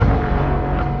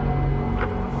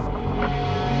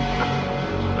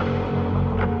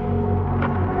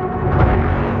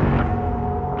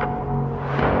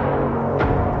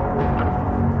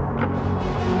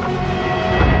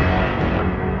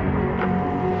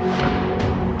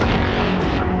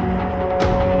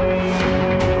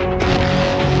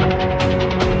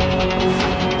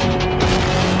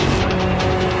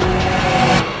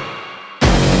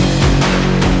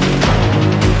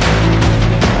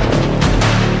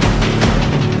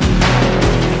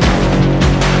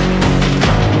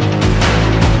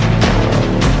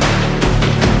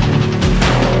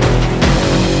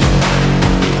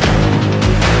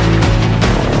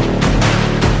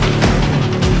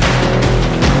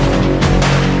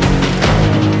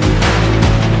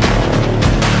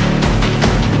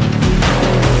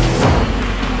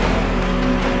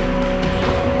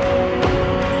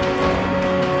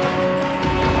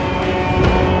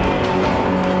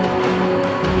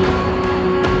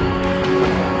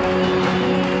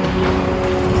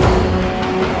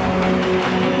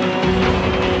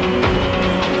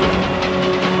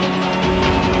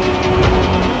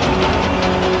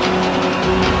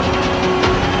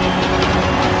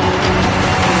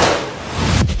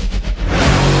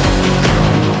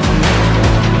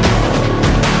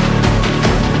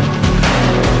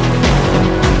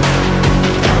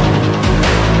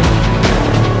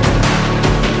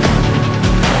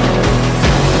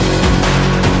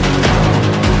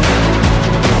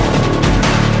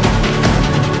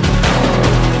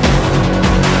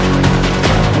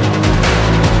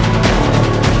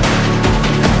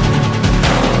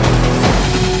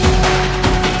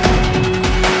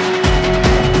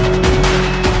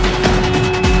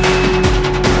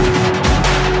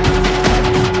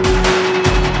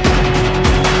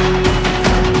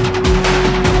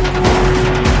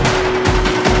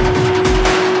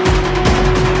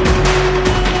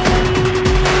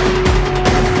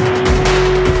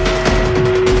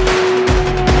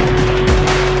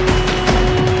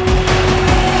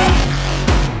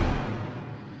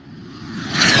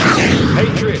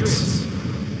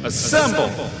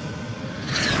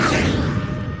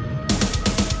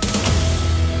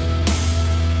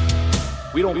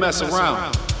We don't mess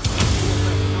around.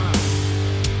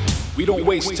 We don't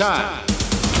waste time.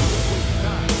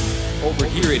 Over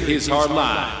here at His Hard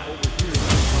Line.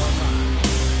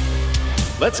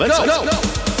 Let's go.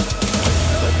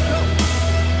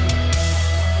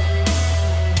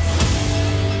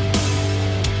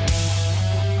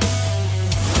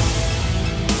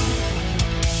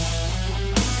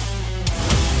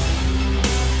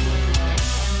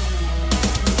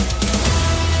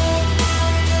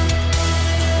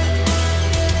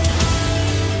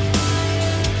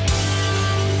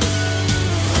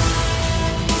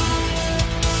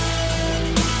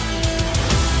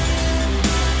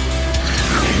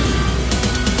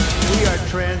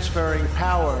 Transferring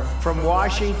power from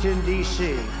Washington,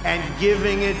 D.C. and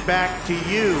giving it back to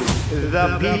you,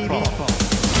 the people.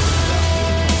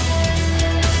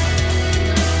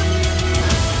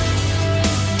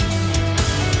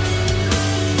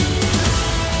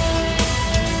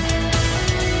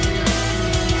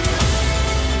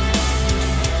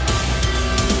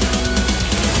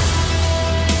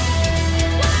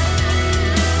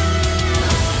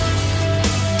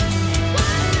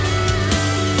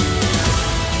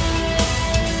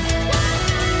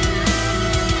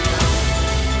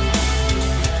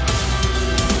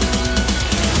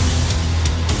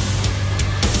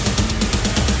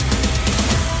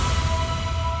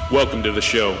 Welcome to the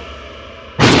show.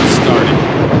 Let's get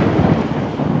started.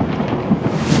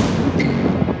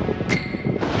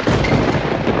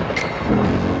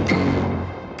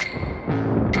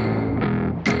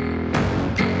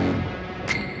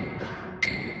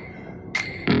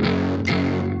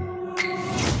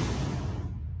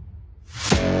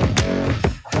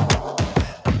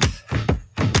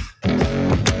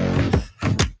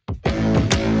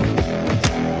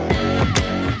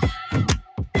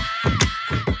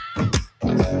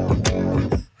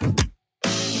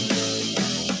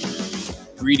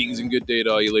 Greetings and good day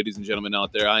to all you ladies and gentlemen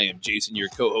out there. I am Jason, your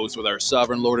co-host with our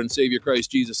sovereign Lord and Savior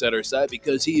Christ Jesus at our side,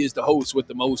 because he is the host with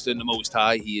the most and the most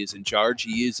high. He is in charge.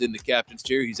 He is in the captain's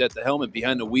chair. He's at the helm and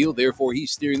behind the wheel. Therefore,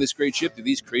 he's steering this great ship through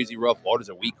these crazy rough waters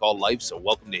that we call life. So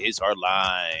welcome to His Hard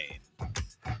Line.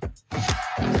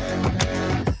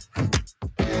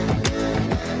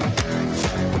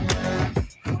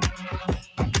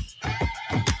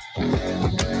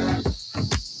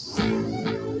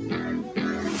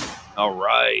 All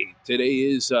right. Today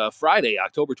is Friday,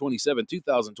 October 27,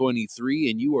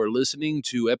 2023, and you are listening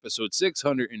to episode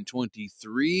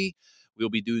 623. We'll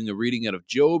be doing a reading out of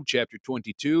Job, chapter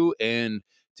 22, and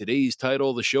today's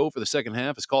title of the show for the second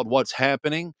half is called What's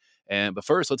Happening? But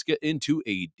first, let's get into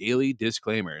a daily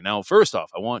disclaimer. Now, first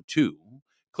off, I want to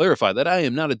clarify that I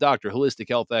am not a doctor, holistic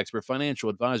health expert, financial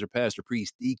advisor, pastor,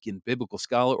 priest, deacon, biblical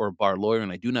scholar, or bar lawyer, and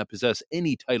I do not possess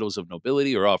any titles of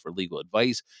nobility or offer legal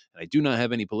advice, and I do not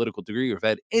have any political degree or have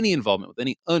had any involvement with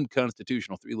any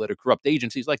unconstitutional three-letter corrupt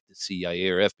agencies like the CIA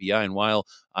or FBI, and while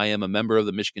I am a member of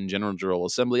the Michigan General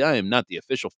Assembly, I am not the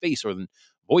official face or the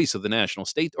voice of the national,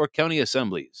 state, or county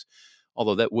assemblies,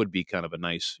 although that would be kind of a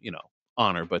nice,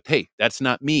 honor, but hey, that's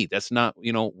not me. That's not,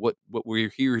 what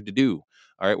we're here to do.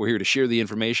 All right, we're here to share the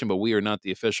information, but we are not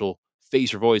the official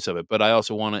face or voice of it. But I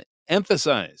also want to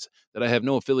emphasize that I have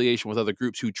no affiliation with other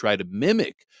groups who try to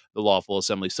mimic the lawful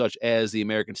assembly, such as the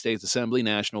American States Assembly,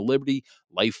 National Liberty,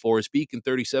 Life Force, Beacon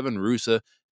 37, RUSA,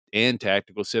 and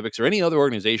Tactical Civics, or any other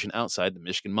organization outside the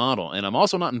Michigan model. And I'm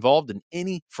also not involved in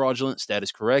any fraudulent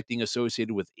status correcting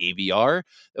associated with AVR.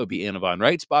 That would be Anna Von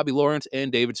Reitz, Bobby Lawrence,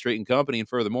 and David Straight and Company. And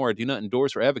furthermore, I do not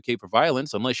endorse or advocate for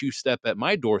violence unless you step at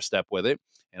my doorstep with it.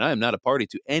 And I am not a party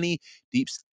to any deep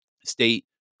state,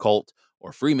 cult,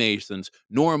 or Freemasons,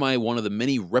 nor am I one of the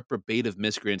many reprobative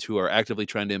miscreants who are actively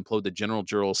trying to implode the general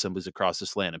assemblies across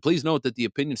this land. And please note that the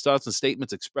opinions, thoughts, and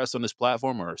statements expressed on this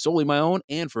platform are solely my own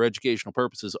and for educational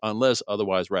purposes unless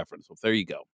otherwise referenced. So there you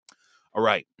go. All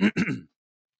right.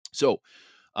 So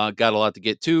got a lot to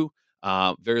get to.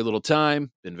 Very little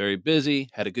time. Been very busy.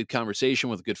 Had a good conversation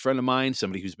with a good friend of mine,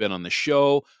 somebody who's been on the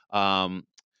show.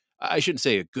 I shouldn't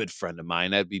say a good friend of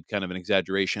mine. That'd be kind of an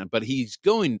exaggeration. But he's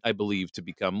going, I believe, to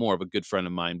become more of a good friend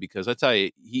of mine because I tell you,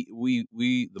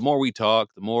 the more we talk,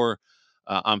 the more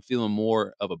I'm feeling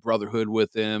more of a brotherhood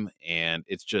with him, and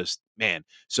it's just, man.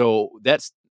 So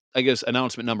that's, I guess,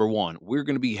 announcement number one. We're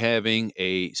going to be having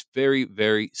a very,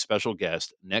 very special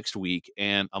guest next week,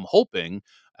 and I'm hoping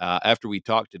after we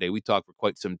talk today, we talked for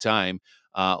quite some time.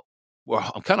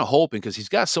 Well, I'm kind of hoping because he's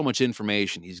got so much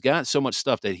information. He's got so much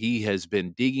stuff that he has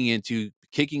been digging into,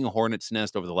 kicking a hornet's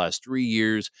nest over the last 3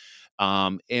 years.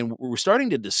 And we're starting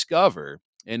to discover,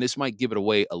 and this might give it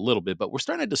away a little bit, but we're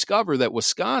starting to discover that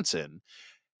Wisconsin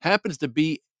happens to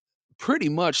be pretty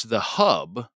much the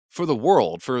hub for the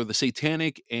world, for the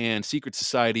satanic and secret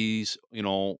societies,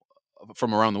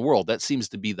 from around the world. That seems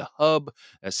to be the hub.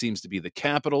 That seems to be the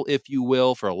capital, if you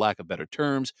will, for a lack of better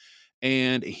terms.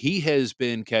 And he has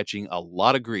been catching a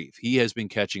lot of grief. He has been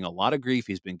catching a lot of grief.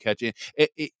 He's been catching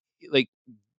like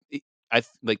it,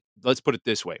 like. Let's put it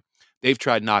this way: they've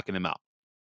tried knocking him out.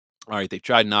 All right, they've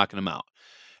tried knocking him out.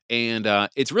 And,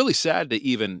 it's really sad to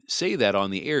even say that on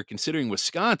the air considering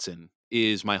Wisconsin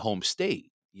is my home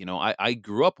state. I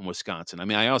grew up in Wisconsin. I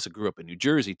mean, I also grew up in New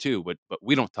Jersey too, but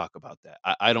we don't talk about that.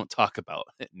 I don't talk about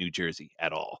New Jersey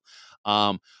at all.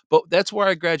 Um, but that's where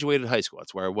I graduated high school.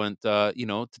 That's where I went,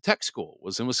 to tech school,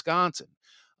 was in Wisconsin.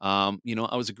 I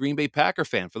was a Green Bay Packer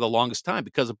fan for the longest time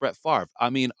because of Brett Favre. I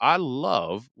mean, I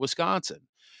love Wisconsin.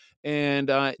 And,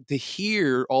 to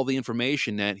hear all the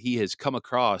information that he has come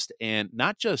across, and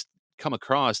not just come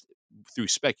across through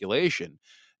speculation,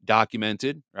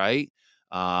 documented, right?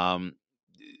 Um,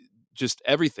 just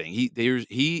everything.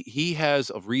 He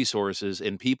has of resources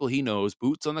and people he knows,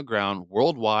 boots on the ground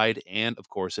worldwide and of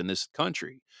course in this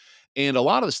country. And a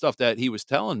lot of the stuff that he was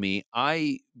telling me,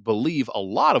 I believe a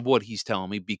lot of what he's telling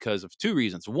me because of two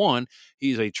reasons. One,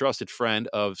 he's a trusted friend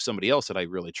of somebody else that I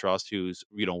really trust who's,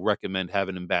 recommend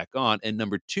having him back on. And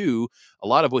number two, a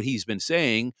lot of what he's been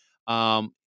saying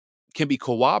can be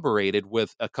corroborated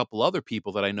with a couple other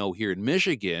people that I know here in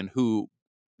Michigan who,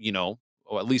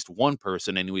 or at least one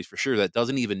person, anyways, for sure, that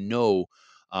doesn't even know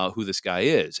who this guy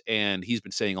is. And he's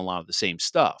been saying a lot of the same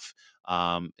stuff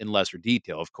in lesser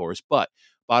detail, of course. But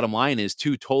bottom line is,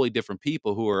 two totally different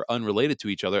people who are unrelated to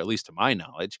each other, at least to my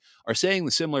knowledge, are saying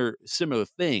the similar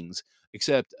things.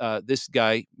 Except this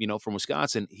guy, from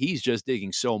Wisconsin, he's just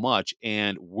digging so much,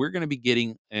 and we're going to be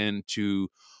getting into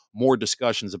more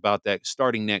discussions about that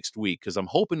starting next week because I'm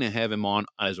hoping to have him on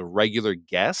as a regular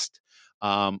guest.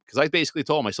 Because I basically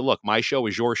told him, I said, look, my show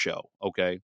is your show.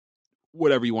 Okay.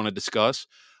 Whatever you want to discuss.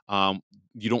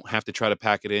 You don't have to try to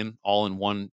pack it in all in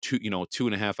one,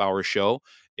 2.5 hour show.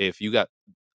 If you got,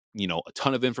 a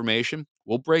ton of information,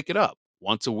 we'll break it up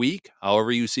once a week,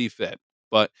 however you see fit.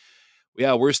 But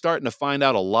yeah, we're starting to find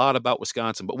out a lot about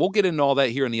Wisconsin, but we'll get into all that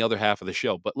here in the other half of the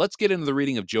show. But let's get into the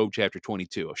reading of Job chapter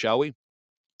 22, shall we?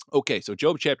 Okay, so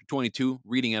Job chapter 22,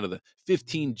 reading out of the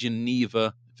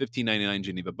 1599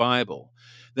 Geneva Bible.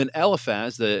 Then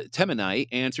Eliphaz the Temanite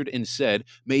answered and said,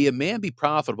 May a man be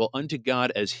profitable unto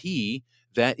God as he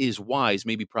that is wise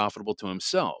may be profitable to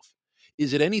himself.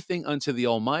 Is it anything unto the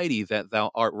Almighty that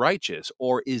thou art righteous,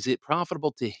 or is it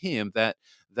profitable to him that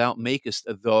thou makest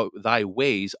thy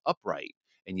ways upright?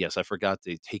 And yes, I forgot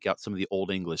to take out some of the Old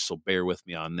English, so bear with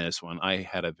me on this one. I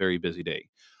had a very busy day.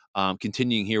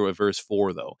 Continuing here with verse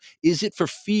 4, though. Is it for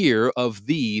fear of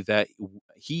thee that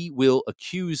he will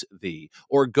accuse thee,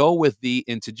 or go with thee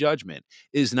into judgment?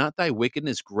 Is not thy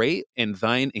wickedness great, and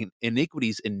thine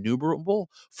iniquities innumerable?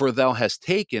 For thou hast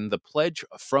taken the pledge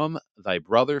from thy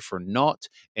brother for naught,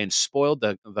 and spoiled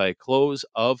thy clothes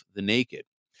of the naked.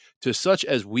 To such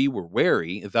as we were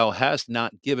wary, thou hast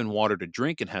not given water to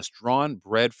drink, and hast drawn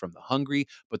bread from the hungry.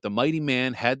 But the mighty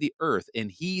man had the earth,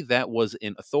 and he that was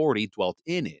in authority dwelt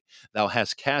in it. Thou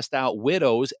hast cast out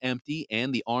widows empty,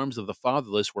 and the arms of the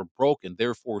fatherless were broken.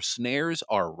 Therefore snares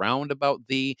are round about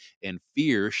thee, and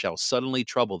fear shall suddenly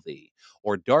trouble thee.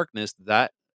 Or darkness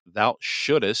that thou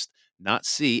shouldest not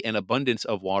see, and abundance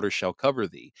of water shall cover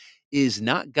thee. Is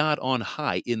not God on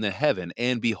high in the heaven?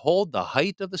 And behold the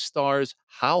height of the stars,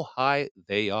 how high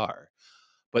they are.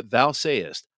 But thou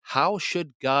sayest, how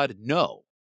should God know?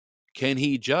 Can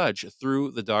he judge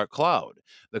through the dark cloud?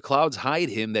 The clouds hide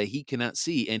him that he cannot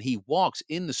see, and he walks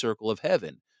in the circle of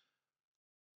heaven.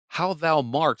 How thou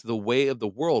marked the way of the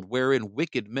world wherein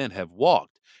wicked men have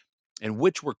walked, and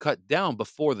which were cut down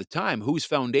before the time, whose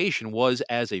foundation was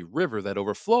as a river that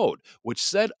overflowed, which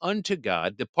said unto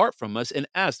God, Depart from us, and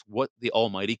asked what the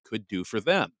Almighty could do for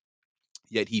them.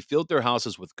 Yet he filled their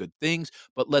houses with good things,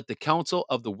 but let the counsel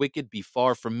of the wicked be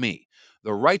far from me.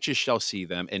 The righteous shall see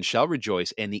them and shall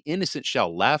rejoice, and the innocent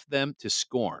shall laugh them to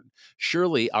scorn.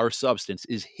 Surely our substance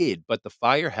is hid, but the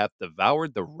fire hath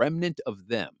devoured the remnant of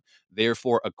them.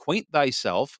 Therefore acquaint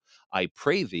thyself, I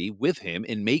pray thee, with him,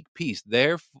 and make peace.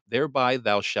 Thereby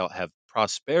thou shalt have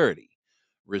prosperity.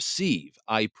 Receive,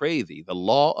 I pray thee, the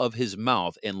law of his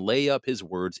mouth, and lay up his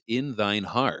words in thine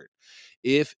heart.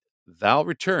 If thou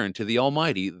return to the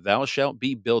Almighty, thou shalt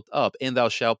be built up, and thou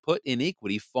shalt put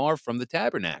iniquity far from the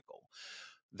tabernacle.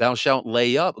 Thou shalt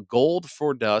lay up gold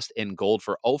for dust, and gold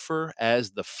for Ophir,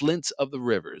 as the flints of the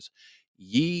rivers.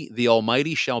 Ye, the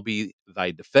Almighty, shall be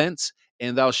thy defense,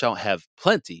 And thou shalt have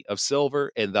plenty of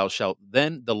silver, and thou shalt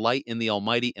then delight in the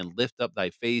Almighty, and lift up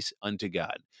thy face unto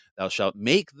God. Thou shalt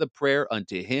make the prayer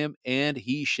unto him, and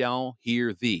he shall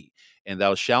hear thee, and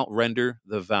thou shalt render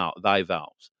thy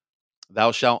vows.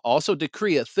 Thou shalt also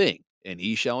decree a thing, and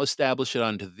he shall establish it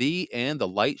unto thee, and the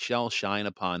light shall shine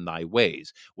upon thy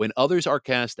ways. When others are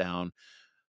cast down,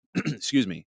 excuse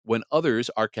me, when others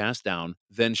are cast down,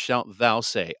 then shalt thou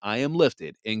say, I am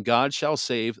lifted, and God shall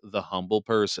save the humble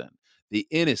person. The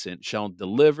innocent shall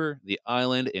deliver the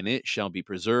island, and it shall be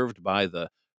preserved by the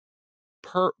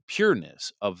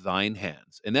pureness of thine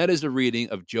hands. And that is the reading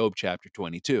of Job chapter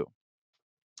 22.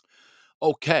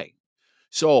 Okay,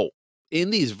 so in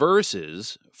these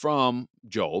verses from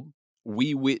Job,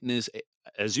 we witness,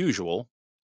 as usual,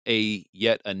 a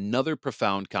yet another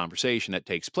profound conversation that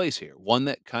takes place here. One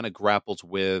that kind of grapples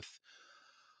with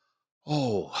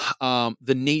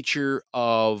the nature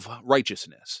of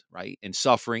righteousness, right? And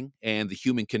suffering and the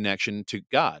human connection to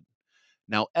God.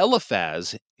 Now,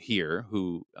 Eliphaz here,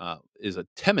 who is a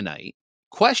Temanite,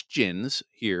 questions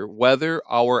here whether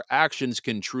our actions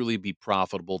can truly be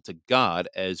profitable to God,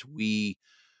 as we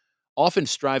often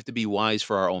strive to be wise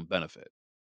for our own benefit,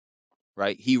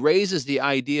 right? He raises the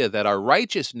idea that our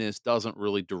righteousness doesn't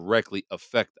really directly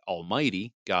affect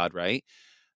Almighty God, right?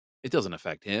 It doesn't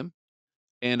affect him.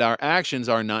 And our actions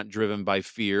are not driven by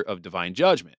fear of divine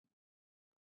judgment,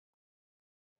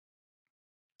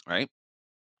 right?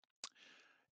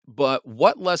 But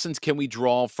what lessons can we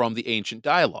draw from the ancient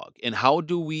dialogue? And how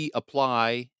do we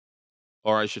apply,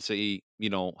 or I should say,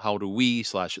 how do we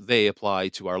slash they apply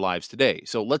to our lives today?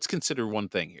 So let's consider one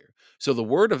thing here. So the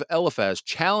word of Eliphaz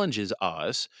challenges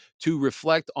us to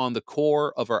reflect on the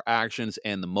core of our actions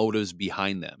and the motives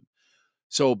behind them.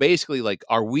 So basically, like,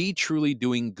 are we truly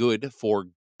doing good for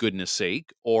goodness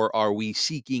sake, or are we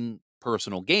seeking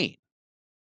personal gain?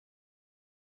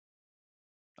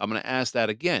 I'm going to ask that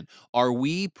again. Are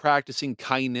we practicing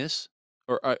kindness,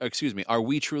 or excuse me, are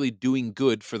we truly doing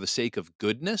good for the sake of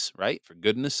goodness, right? For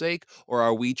goodness sake, or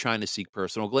are we trying to seek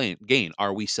personal gain?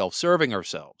 Are we self-serving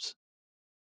ourselves?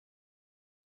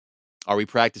 Are we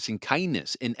practicing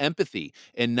kindness and empathy,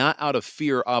 and not out of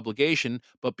fear or obligation,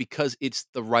 but because it's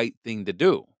the right thing to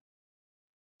do?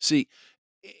 See,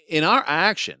 in our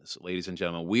actions, ladies and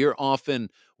gentlemen, we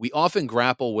often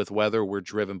grapple with whether we're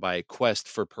driven by a quest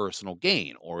for personal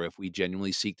gain, or if we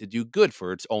genuinely seek to do good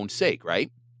for its own sake,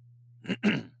 right?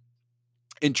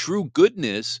 And true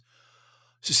goodness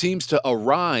seems to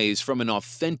arise from an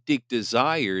authentic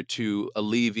desire to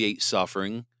alleviate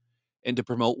suffering and to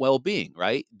promote well-being,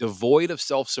 right? Devoid of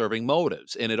self-serving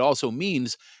motives. And it also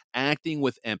means acting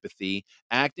with empathy,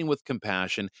 acting with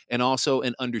compassion, and also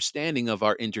an understanding of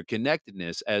our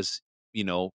interconnectedness, as,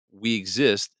 we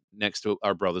exist next to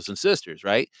our brothers and sisters,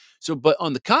 right? So, but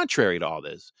on the contrary to all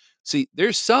this, see,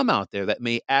 there's some out there that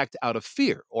may act out of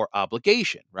fear or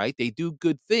obligation, right? They do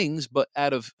good things, but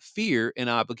out of fear and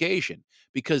obligation,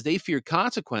 because they fear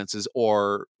consequences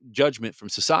or judgment from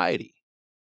society.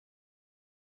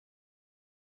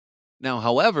 Now,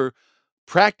 however,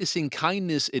 practicing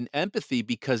kindness and empathy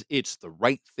because it's the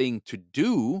right thing to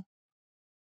do,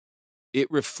 it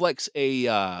reflects a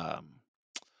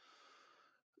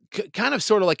kind of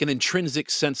sort of like an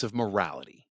intrinsic sense of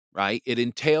morality, right? It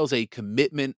entails a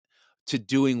commitment to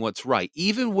doing what's right,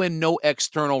 even when no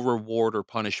external reward or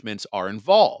punishments are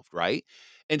involved, right?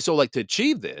 And so, like, to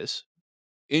achieve this,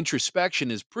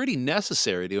 introspection is pretty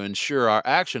necessary to ensure our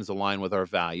actions align with our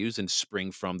values and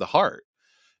spring from the heart.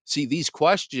 See, these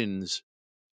questions,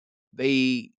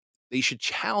 they they should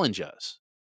challenge us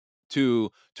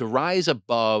to rise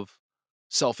above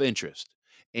self-interest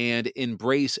and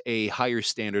embrace a higher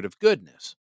standard of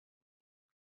goodness,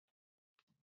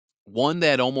 one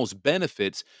that almost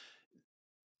benefits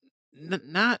n-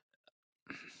 not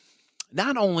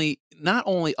not only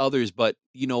others, but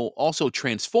also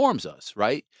transforms us,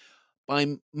 right?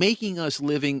 By making us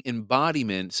living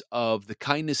embodiments of the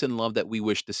kindness and love that we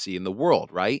wish to see in the world,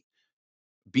 right?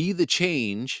 Be the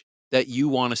change that you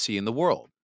want to see in the world.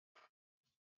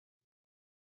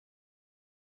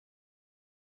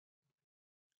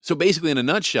 So basically, in a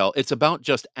nutshell, it's about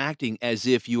just acting as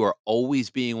if you are always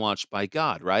being watched by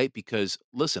God, right? Because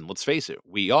listen, let's face it,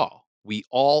 we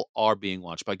all are being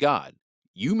watched by God.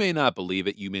 You may not believe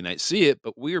it, you may not see it,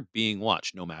 but we're being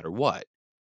watched no matter what.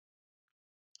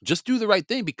 Just do the right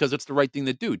thing because it's the right thing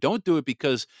to do. Don't do it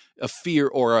because of fear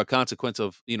or a consequence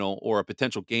of, or a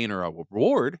potential gain or a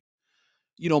reward.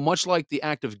 Much like the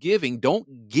act of giving,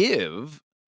 don't give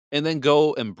and then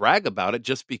go and brag about it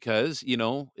just because,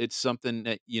 it's something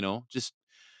that, just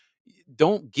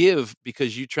Don't give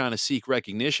because you're trying to seek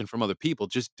recognition from other people.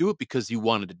 Just do it because you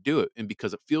wanted to do it and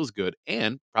because it feels good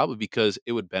and probably because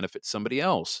it would benefit somebody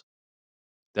else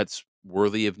that's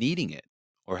worthy of needing it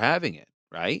or having it,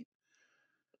 right?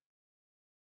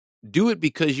 Do it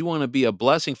because you want to be a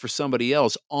blessing for somebody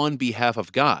else on behalf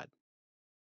of God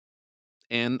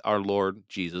and our Lord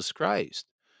Jesus Christ.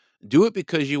 Do it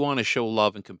because you want to show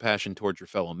love and compassion towards your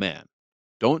fellow man.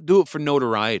 Don't do it for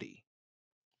notoriety.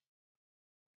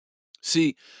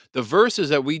 See, the verses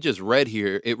that we just read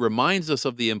here, it reminds us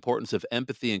of the importance of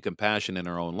empathy and compassion in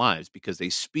our own lives because they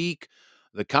speak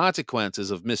the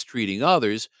consequences of mistreating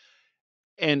others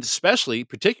and especially,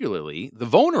 particularly, the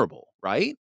vulnerable,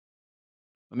 right?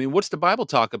 I mean, what's the Bible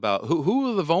talk about?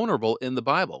 Who are the vulnerable in the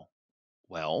Bible?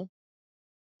 Well,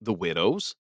 the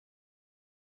widows,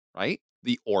 right?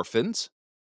 The orphans,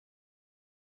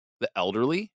 the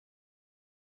elderly.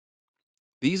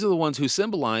 These are the ones who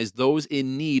symbolize those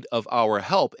in need of our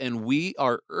help, and we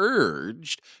are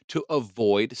urged to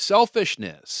avoid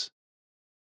selfishness.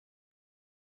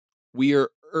 We are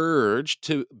urged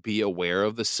to be aware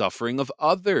of the suffering of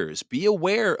others. Be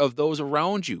aware of those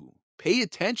around you. Pay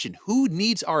attention. Who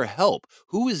needs our help?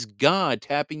 Who is God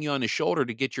tapping you on the shoulder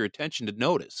to get your attention to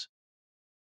notice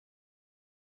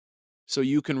so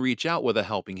you can reach out with a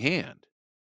helping hand?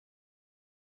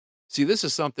 See, this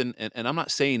is something, and I'm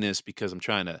not saying this because I'm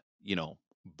trying to,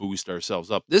 boost ourselves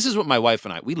up. This is what my wife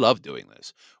and we love doing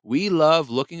this. We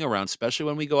love looking around, especially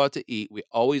when we go out to eat. We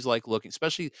always like looking,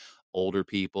 especially older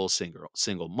people,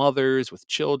 single mothers with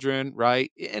children,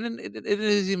 right? And it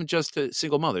is even just to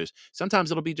single mothers.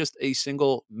 Sometimes it'll be just a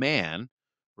single man,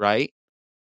 right?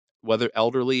 Whether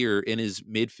elderly or in his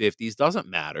mid 50s, doesn't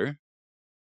matter.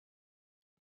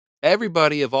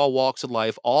 Everybody of all walks of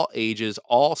life, all ages,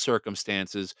 all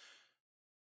circumstances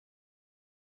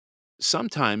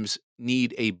sometimes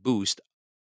need a boost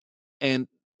and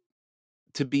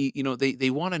to be they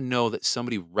want to know that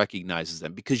somebody recognizes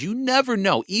them because you never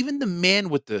know, even the man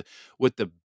with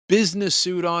the business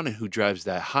suit on and who drives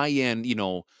that high end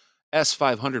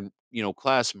S500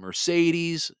 class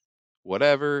Mercedes,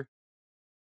 whatever.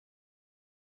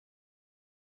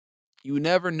 You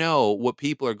never know what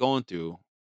people are going through.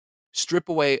 Strip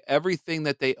away everything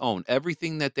that they own,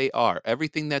 everything that they are,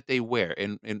 everything that they wear,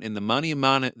 and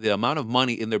the amount of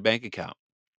money in their bank account.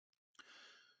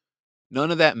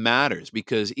 None of that matters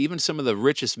because even some of the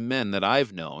richest men that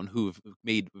I've known who've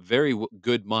made very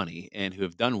good money and who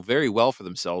have done very well for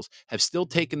themselves have still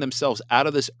taken themselves out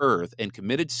of this earth and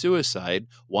committed suicide.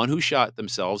 One who shot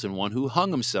themselves and one who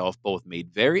hung himself both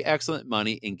made very excellent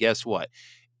money. And guess what?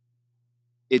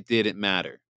 It didn't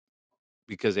matter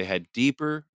because they had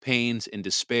deeper pains and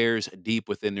despairs deep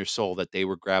within their soul that they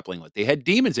were grappling with. They had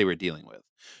demons they were dealing with.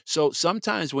 So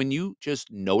sometimes when you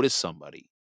just notice somebody,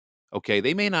 okay,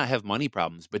 they may not have money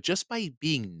problems, but just by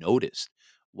being noticed,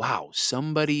 wow,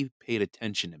 somebody paid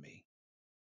attention to me.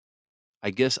 I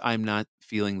guess I'm not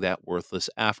feeling that worthless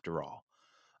after all.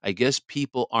 I guess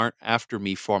people aren't after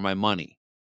me for my money.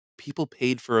 People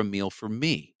paid for a meal for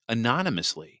me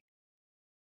anonymously.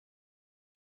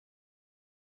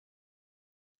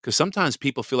 Because sometimes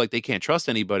people feel like they can't trust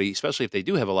anybody, especially if they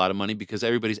do have a lot of money, because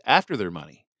everybody's after their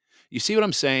money. You see what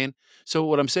I'm saying? So,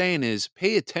 what I'm saying is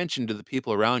pay attention to the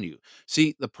people around you.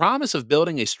 See, the promise of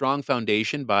building a strong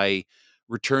foundation by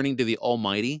returning to the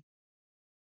Almighty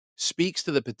speaks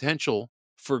to the potential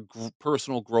for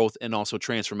personal growth and also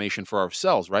transformation for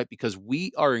ourselves, right? Because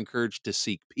we are encouraged to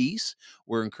seek peace,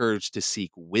 we're encouraged to seek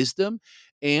wisdom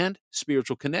and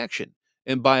spiritual connection.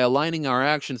 And by aligning our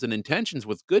actions and intentions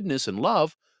with goodness and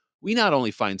love, we not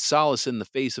only find solace in the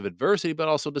face of adversity, but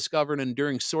also discover an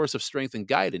enduring source of strength and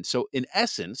guidance. So, in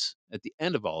essence, at the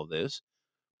end of all of this,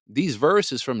 these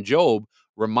verses from Job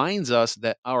reminds us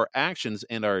that our actions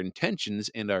and our intentions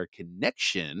and our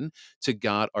connection to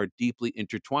God are deeply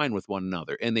intertwined with one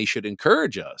another, and they should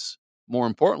encourage us, more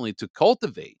importantly, to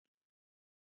cultivate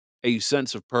a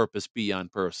sense of purpose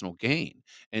beyond personal gain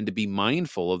and to be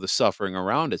mindful of the suffering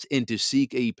around us and to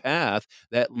seek a path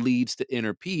that leads to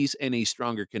inner peace and a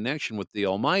stronger connection with the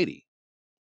Almighty,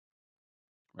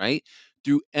 right?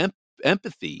 Through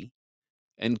empathy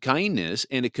and kindness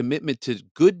and a commitment to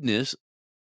goodness,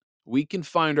 we can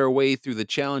find our way through the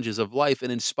challenges of life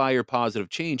and inspire positive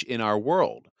change in our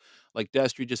world. Like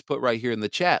Destry just put right here in the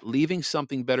chat, leaving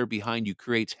something better behind you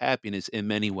creates happiness in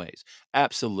many ways.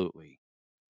 Absolutely.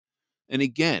 And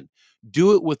again,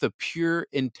 do it with a pure,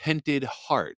 intended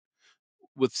heart,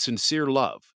 with sincere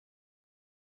love.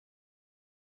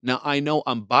 Now, I know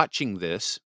I'm botching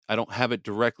this. I don't have it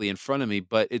directly in front of me,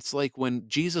 but it's like when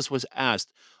Jesus was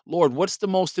asked, Lord, what's the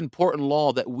most important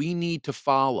law that we need to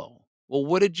follow? Well,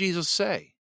 what did Jesus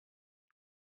say?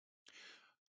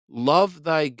 Love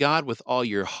thy God with all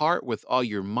your heart, with all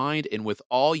your mind, and with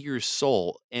all your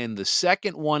soul. And the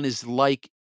second one is like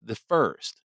the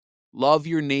first. Love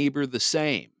your neighbor the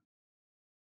same.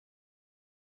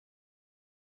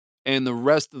 And the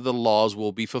rest of the laws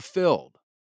will be fulfilled.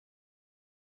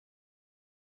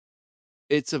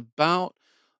 It's about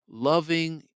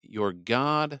loving your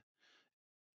God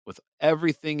with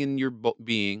everything in your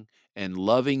being and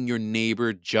loving your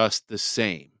neighbor just the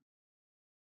same.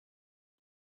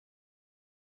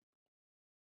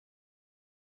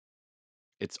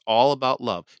 It's all about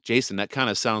love. Jason, that kind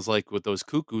of sounds like what those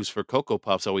cuckoos for Cocoa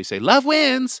Puffs always say, love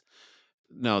wins.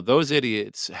 No, those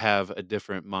idiots have a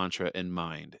different mantra in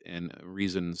mind and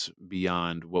reasons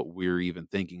beyond what we're even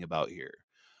thinking about here.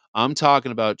 I'm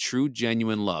talking about true,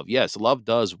 genuine love. Yes, love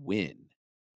does win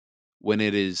when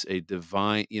it is a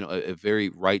divine, a very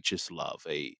righteous love,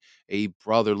 a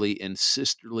brotherly and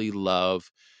sisterly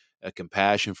love, a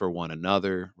compassion for one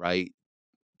another, right?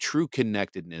 True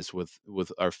connectedness with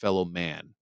our fellow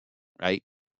man, right?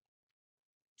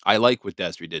 I like what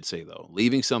Desri did say though.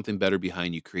 Leaving something better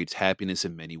behind you creates happiness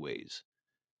in many ways.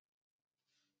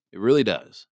 It really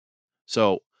does.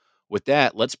 So, with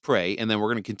that, let's pray, and then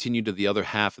we're going to continue to the other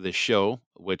half of this show,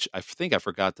 which I think I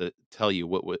forgot to tell you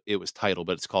what it was titled,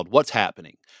 but it's called "What's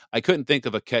Happening." I couldn't think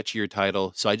of a catchier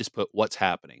title, so I just put "What's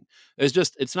Happening."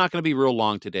 It's not going to be real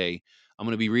long today. I'm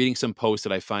going to be reading some posts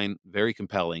that I find very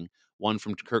compelling. One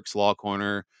from Kirk's Law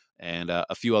Corner, and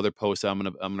a few other posts I'm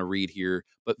gonna read here,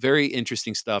 but very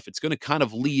interesting stuff. It's going to kind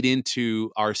of lead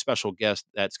into our special guest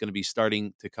that's going to be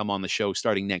starting to come on the show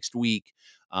starting next week.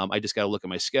 I just got to look at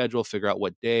my schedule, figure out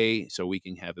what day so we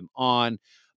can have him on.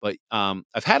 But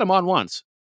I've had him on once,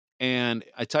 and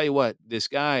I tell you what, this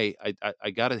guy,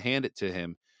 I got to hand it to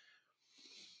him.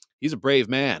 He's a brave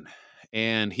man,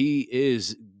 and he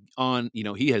is on.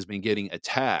 He has been getting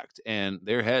attacked, and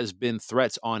there has been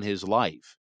threats on his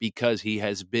life because he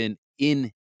has been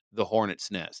in the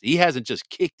hornet's nest. He hasn't just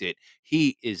kicked it;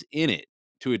 he is in it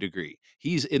to a degree.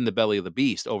 He's in the belly of the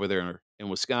beast over there in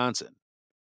Wisconsin.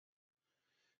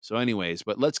 So, anyways,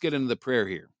 but let's get into the prayer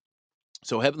here.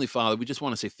 So, Heavenly Father, we just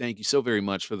want to say thank you so very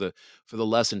much for the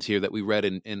lessons here that we read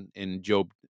in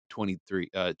Job 23.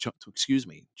 Excuse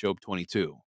me, Job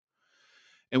 22.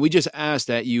 And we just ask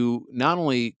that you not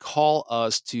only call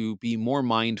us to be more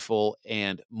mindful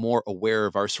and more aware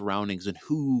of our surroundings and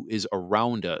who is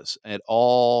around us at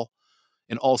all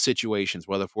in all situations,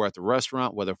 whether if we're at the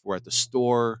restaurant, whether if we're at the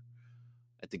store,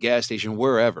 at the gas station,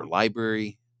 wherever,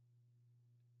 library.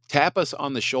 Tap us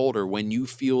on the shoulder when you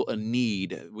feel a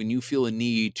need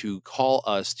to call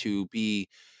us to be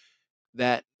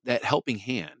that helping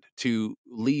hand, to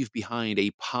leave behind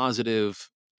a positive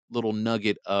little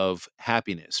nugget of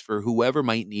happiness for whoever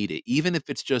might need it, even if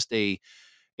it's just a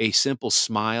simple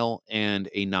smile and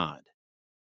a nod.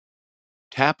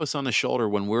 Tap us on the shoulder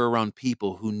when we're around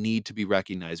people who need to be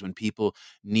recognized, when people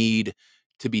need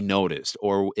to be noticed,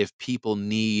 or if people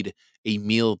need a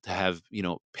meal to have,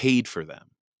 paid for them.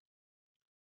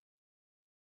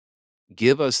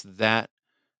 Give us that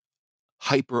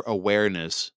hyper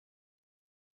awareness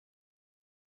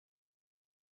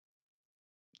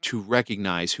to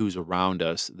recognize who's around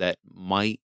us that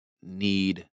might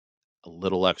need a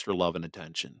little extra love and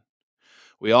attention.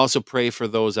 We also pray for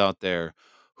those out there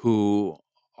who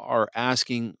are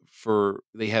asking for,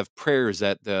 they have prayers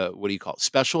that what do you call it?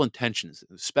 Special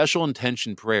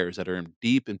intention prayers that are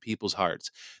deep in people's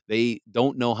hearts. They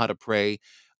don't know how to pray.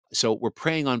 So we're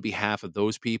praying on behalf of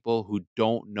those people who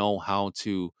don't know how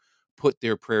to put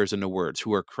their prayers into words,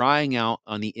 who are crying out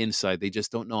on the inside. They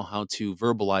just don't know how to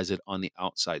verbalize it on the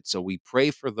outside. So we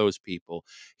pray for those people,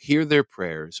 hear their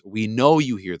prayers. We know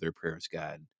you hear their prayers,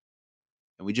 God.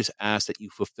 And we just ask that you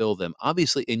fulfill them,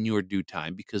 obviously in your due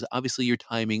time, because obviously your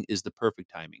timing is the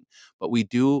perfect timing. But we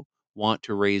do want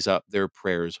to raise up their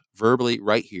prayers verbally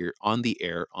right here on the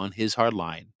air, on his hard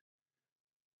line.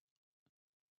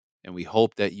 And we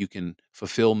hope that you can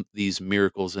fulfill these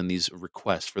miracles and these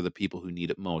requests for the people who need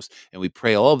it most. And we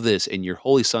pray all of this in your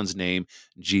holy son's name,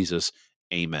 Jesus.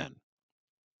 Amen.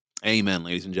 Amen,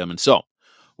 ladies and gentlemen. So,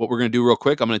 what we're going to do real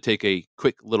quick, I'm going to take a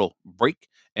quick little break,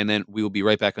 and then we will be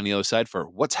right back on the other side for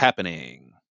What's Happening.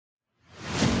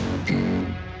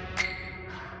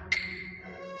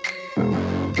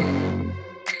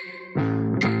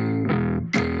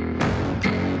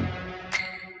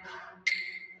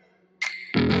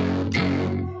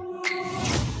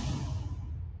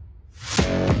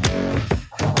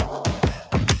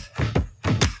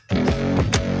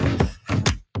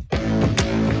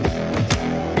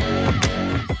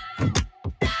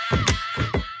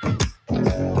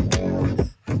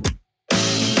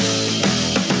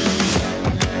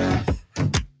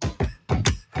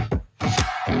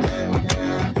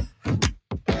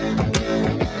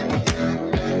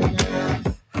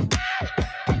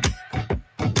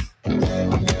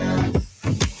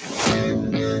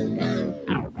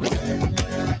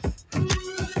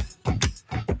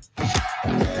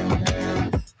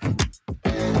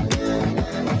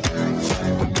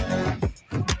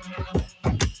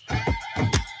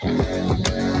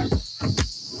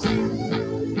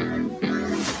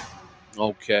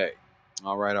 Okay.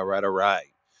 All right. All right. All right.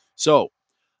 So,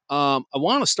 I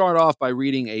want to start off by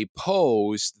reading a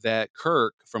post that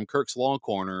Kirk from Kirk's Law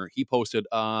Corner he posted.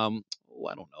 I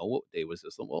don't know what day was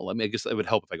this. Well, I guess it would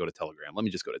help if I go to Telegram. Let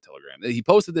me just go to Telegram. He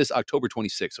posted this October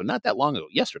 26th, so not that long ago.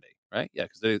 Yesterday, right? Yeah,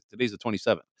 because today's the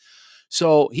 27th.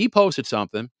 So he posted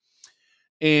something,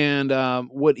 and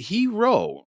what he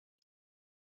wrote,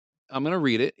 I'm going to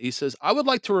read it. He says, "I would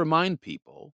like to remind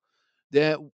people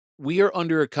that we are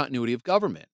under a continuity of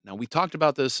government." Now, we talked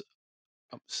about this.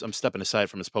 I'm stepping aside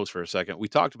from his post for a second. We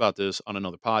talked about this on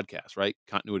another podcast, right?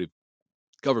 Continuity of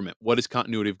government. What is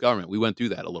continuity of government? We went through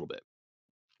that a little bit.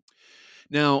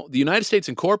 Now, the United States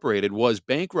Incorporated was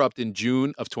bankrupt in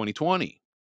June of 2020.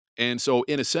 And so,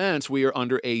 in a sense, we are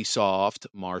under a soft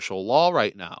martial law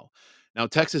right now. Now,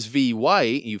 Texas v.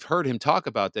 White, you've heard him talk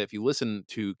about that. If you listen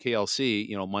to KLC,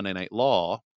 Monday Night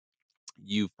Law,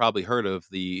 you've probably heard of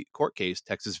the court case,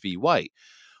 Texas v. White,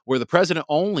 where the president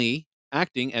only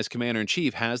acting as commander in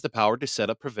chief has the power to set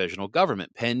up provisional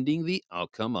government pending the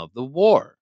outcome of the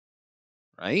war.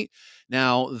 Right?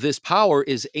 Now, this power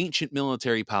is ancient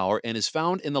military power and is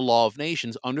found in the Law of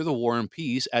Nations under the War and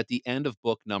Peace at the end of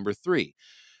book number 3.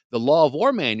 The Law of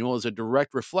War manual is a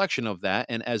direct reflection of that,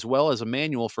 and as well as a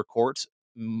manual for courts,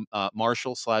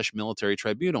 martial / military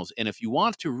tribunals. And if you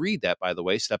want to read that, by the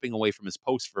way, stepping away from his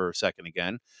post for a second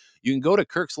again, you can go to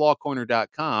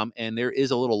kirkslawcorner.com, and there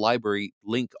is a little library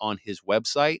link on his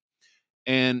website.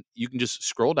 And you can just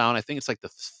scroll down. I think it's like the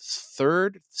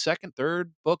third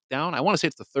book down. I want to say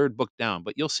it's the third book down,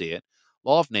 but you'll see it.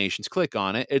 Law of Nations. Click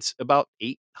on it. It's about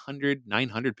 800,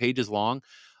 900 pages long,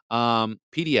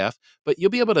 PDF, but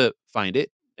you'll be able to find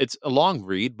it. It's a long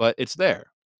read, but it's there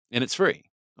and it's free.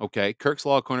 Okay,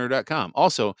 kirkslawcorner.com.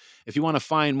 Also, if you want to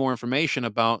find more information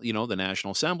about, the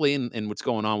National Assembly and what's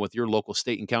going on with your local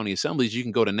state and county assemblies, you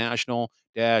can go to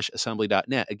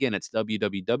national-assembly.net. Again, it's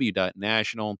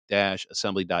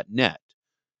www.national-assembly.net.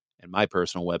 And my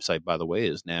personal website, by the way,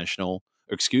 is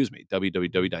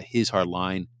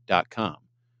www.hishardline.com.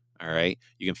 All right.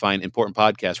 You can find important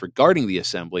podcasts regarding the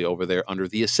assembly over there under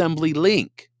the assembly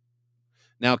link.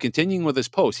 Now, continuing with his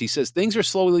post, he says things are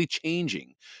slowly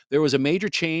changing. There was a major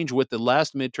change with the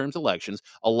last midterms elections.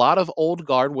 A lot of old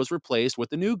guard was replaced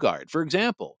with the new guard. For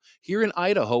example, here in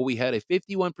Idaho, we had a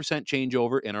 51%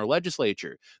 changeover in our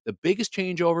legislature, the biggest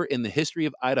changeover in the history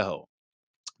of Idaho.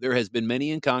 There has been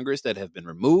many in Congress that have been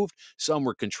removed. Some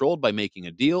were controlled by making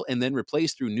a deal and then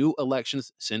replaced through new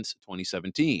elections since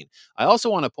 2017. I also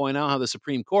want to point out how the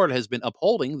Supreme Court has been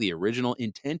upholding the original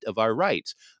intent of our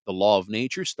rights, the law of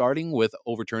nature, starting with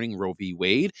overturning Roe v.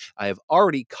 Wade. I have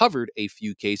already covered a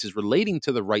few cases relating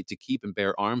to the right to keep and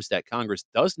bear arms that Congress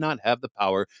does not have the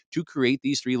power to create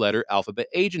these 3-letter alphabet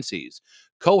agencies.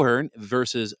 Cohern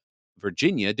versus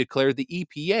Virginia declared the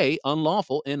EPA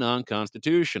unlawful and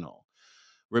unconstitutional.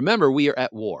 Remember, we are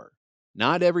at war.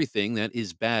 Not everything that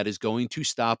is bad is going to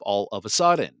stop all of a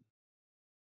sudden.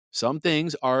 Some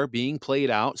things are being played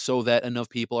out so that enough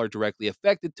people are directly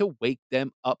affected to wake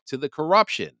them up to the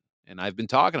corruption. And I've been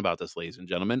talking about this, ladies and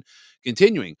gentlemen.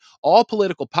 Continuing, all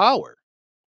political power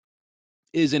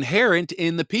is inherent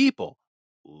in the people.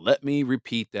 Let me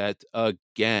repeat that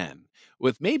again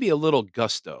with maybe a little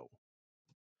gusto.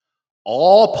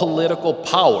 All political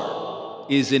power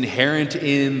is inherent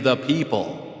in the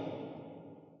people.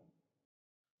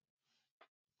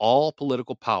 All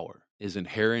political power is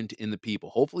inherent in the people.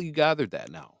 Hopefully, you gathered that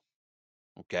now.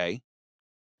 Okay.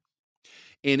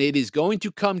 And it is going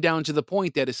to come down to the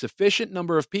point that a sufficient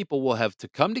number of people will have to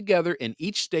come together in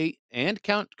each state and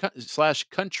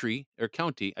 / country or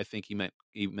county. I think he meant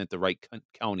the right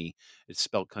county. It's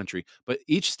spelled country, but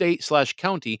each state /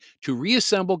 county to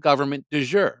reassemble government de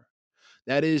jure.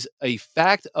 That is a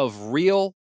fact of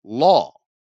real law.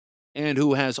 And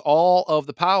who has all of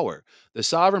the power. The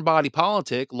Sovereign Body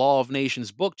Politic, Law of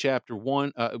Nations Book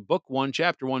 1,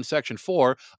 Chapter 1, Section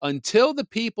 4, until the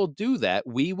people do that,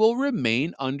 we will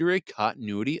remain under a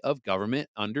continuity of government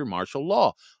under martial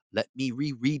law. Let me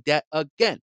reread that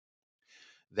again.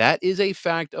 That is a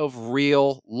fact of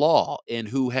real law, and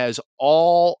who has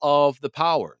all of the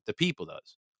power? The people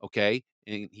does, okay?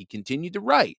 And he continued to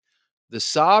write, the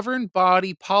Sovereign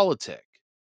Body Politic,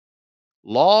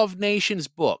 Law of Nations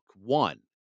Book 1,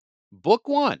 Book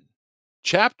 1,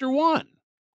 Chapter 1,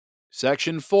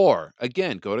 Section 4.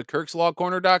 Again, go to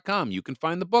kirkslawcorner.com. You can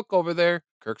find the book over there,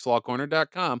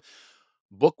 kirkslawcorner.com.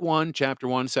 Book 1, Chapter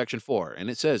 1, Section 4. And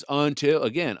it says,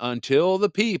 until the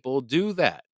people do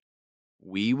that,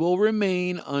 we will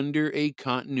remain under a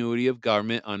continuity of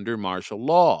government under martial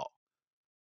law.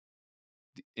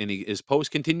 And his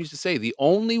post continues to say, the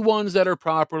only ones that are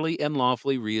properly and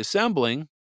lawfully reassembling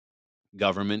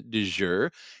government de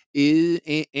jure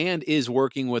and is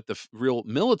working with the real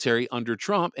military under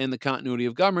Trump and the continuity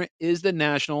of government is the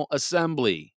National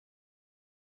Assembly,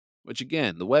 which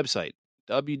again, the website,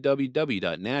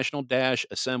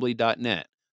 www.national-assembly.net.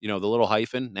 You know, the little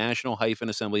hyphen,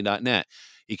 national-assembly.net.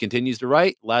 He continues to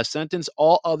write, last sentence,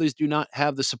 all others do not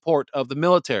have the support of the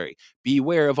military.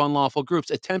 Beware of unlawful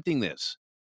groups attempting this.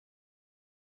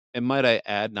 And might I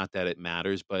add, not that it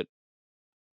matters, but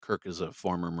Kirk is a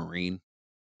former Marine.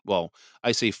 Well,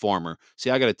 I say former. See,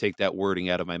 I got to take that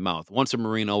wording out of my mouth. Once a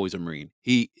Marine, always a Marine.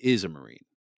 He is a Marine,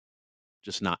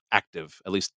 just not active,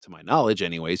 at least to my knowledge,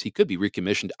 anyways. He could be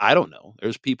recommissioned. I don't know.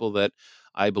 There's people that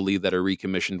I believe that are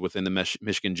recommissioned within the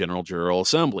Michigan General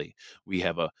Assembly. We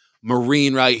have a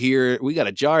Marine right here. We got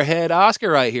a jarhead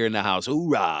Oscar right here in the house.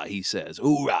 Hoorah, he says.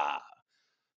 Hoorah.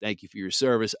 Thank you for your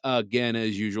service again,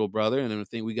 as usual, brother. And I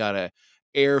think we got a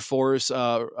Air Force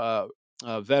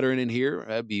veteran in here.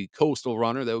 That'd be Coastal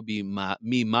Runner. That would be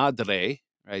mi madre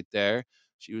right there.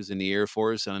 She was in the Air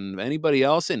Force. And anybody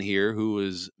else in here who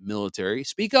is military,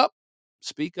 speak up.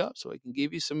 Speak up so I can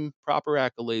give you some proper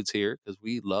accolades here because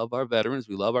we love our veterans.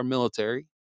 We love our military.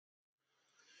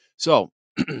 So,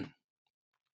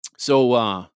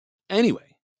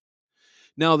 anyway,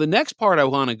 now the next part I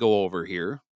want to go over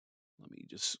here. Let me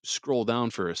just scroll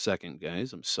down for a second,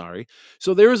 guys. I'm sorry.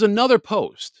 So there is another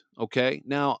post. Okay.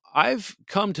 Now I've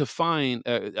come to find,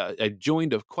 I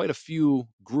joined quite a few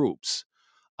groups.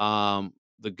 The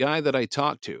guy that I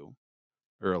talked to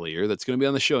earlier, that's going to be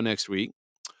on the show next week.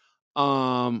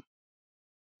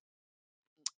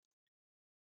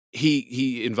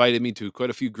 He invited me to quite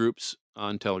a few groups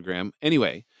on Telegram.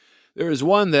 Anyway, there is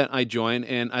one that I joined,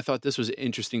 and I thought this was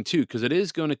interesting too, because it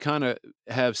is going to kind of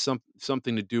have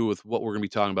something to do with what we're going to be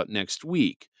talking about next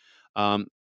week. Um,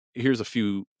 Here's a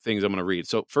few things I'm going to read.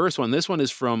 So, first one, this one is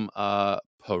from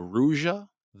Perusia,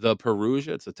 the Perusia.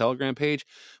 It's a Telegram page.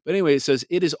 But anyway, it says,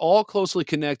 it is all closely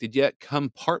connected, yet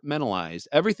compartmentalized.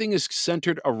 Everything is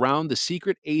centered around the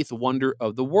secret eighth wonder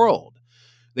of the world.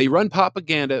 They run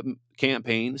propaganda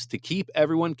campaigns to keep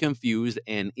everyone confused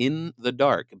and in the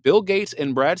dark. Bill Gates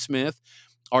and Brad Smith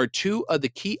are two of the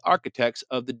key architects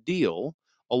of the deal,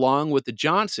 along with the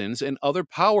Johnsons and other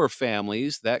power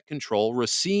families that control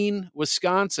Racine,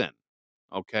 Wisconsin.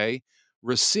 Okay.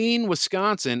 Racine,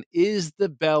 Wisconsin is the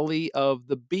belly of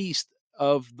the beast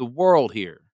of the world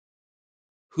here.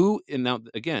 Who, and now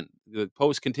again, the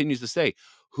post continues to say,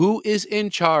 who is in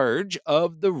charge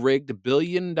of the rigged $1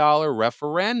 billion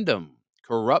referendum,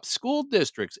 corrupt school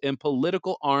districts, and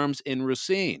political arms in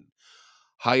Racine?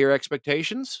 Higher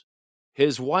expectations?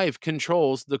 His wife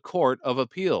controls the Court of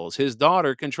Appeals. His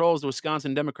daughter controls the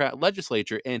Wisconsin Democrat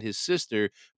legislature, and his sister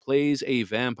plays a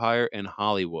vampire in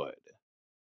Hollywood.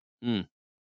 And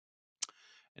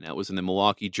that was in the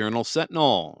Milwaukee Journal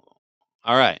Sentinel.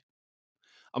 All right.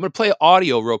 I'm going to play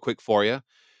audio real quick for you.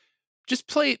 Just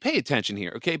pay attention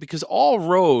here, okay? Because all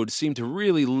roads seem to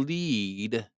really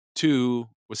lead to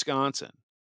Wisconsin,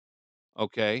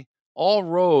 okay? All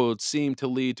roads seem to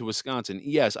lead to Wisconsin.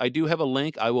 Yes, I do have a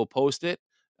link. I will post it.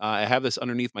 I have this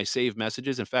underneath my saved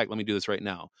messages. In fact, let me do this right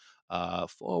now.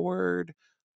 Forward.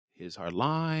 Here's our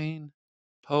line.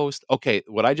 Post. Okay,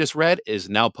 what I just read is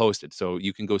now posted. So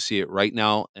you can go see it right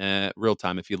now, real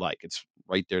time if you like. It's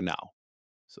right there now.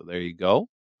 So there you go.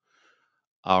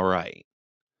 All right.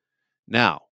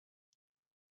 Now,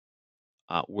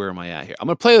 where am I at here? I'm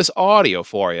going to play this audio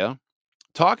for you,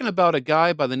 talking about a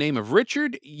guy by the name of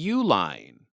Richard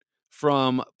Uline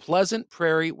from Pleasant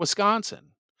Prairie,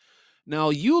 Wisconsin. Now,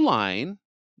 Uline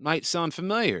might sound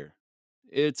familiar.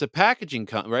 It's a packaging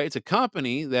company, right? It's a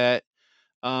company that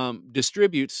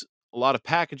distributes a lot of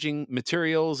packaging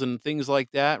materials and things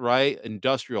like that, right?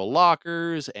 Industrial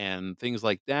lockers and things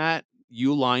like that.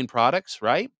 Uline products,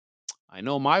 right? I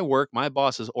know my work. My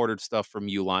boss has ordered stuff from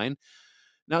Uline.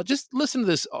 Now, just listen to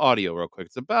this audio real quick.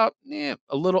 It's about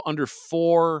a little under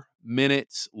 4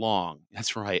 minutes long.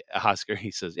 That's right, Oscar.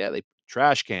 He says, yeah, they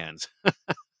trash cans.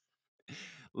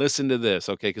 Listen to this,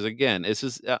 okay? Because again, this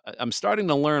is I'm starting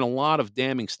to learn a lot of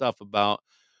damning stuff about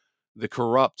the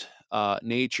corrupt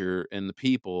nature and the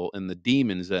people and the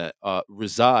demons that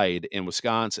reside in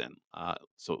Wisconsin.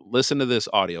 So listen to this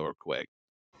audio real quick.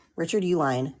 Richard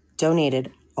Uline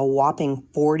donated a whopping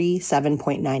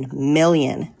 $47.9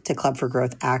 million to Club for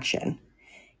Growth Action.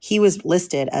 He was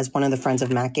listed as one of the friends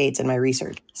of Matt Gaetz in my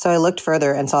research. So I looked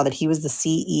further and saw that he was the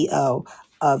CEO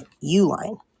of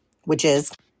Uline, which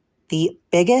is the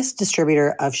biggest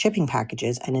distributor of shipping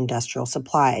packages and industrial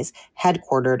supplies,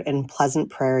 headquartered in Pleasant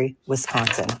Prairie,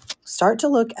 Wisconsin. Start to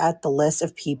look at the list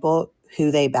of people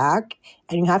who they back,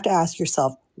 and you have to ask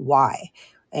yourself why.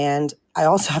 And I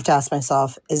also have to ask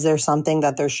myself, is there something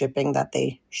that they're shipping that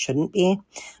they shouldn't be?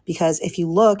 Because if you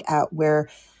look at where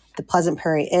the Pleasant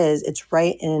Prairie is, it's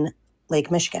right in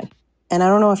Lake Michigan. And I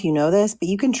don't know if you know this, but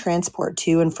you can transport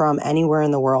to and from anywhere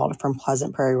in the world from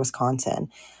Pleasant Prairie, Wisconsin.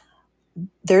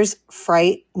 There's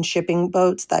freight and shipping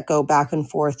boats that go back and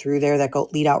forth through there that go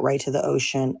lead out right to the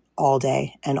ocean all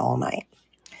day and all night.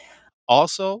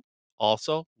 Also,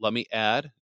 let me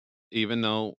add, even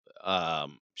though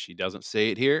she doesn't say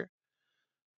it here,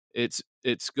 it's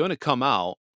going to come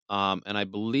out, and I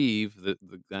believe that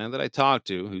the guy that I talked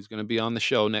to, who's going to be on the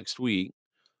show next week,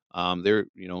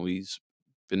 he's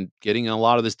been getting a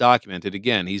lot of this documented.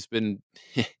 Again, he's been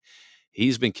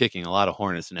he's been kicking a lot of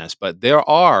hornets' nests, but there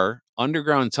are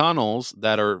underground tunnels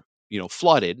that are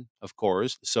flooded, of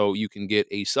course, so you can get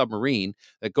a submarine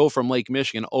that go from Lake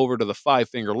Michigan over to the Five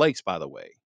Finger Lakes, by the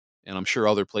way, and I'm sure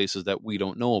other places that we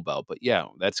don't know about. But yeah,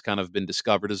 that's kind of been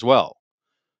discovered as well.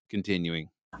 Continuing.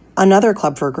 Another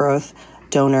Club for Growth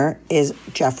donor is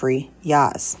Jeffrey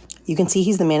Yaz. You can see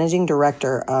he's the managing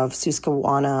director of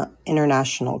Susquehanna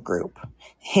International Group.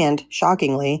 And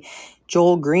shockingly,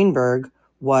 Joel Greenberg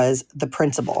was the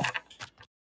principal.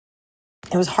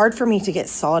 It was hard for me to get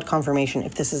solid confirmation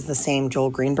if this is the same Joel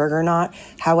Greenberg or not.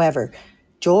 However,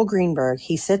 Joel Greenberg,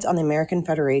 he sits on the American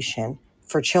Federation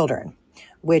for Children,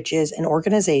 which is an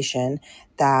organization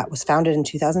that was founded in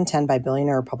 2010 by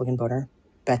billionaire Republican voter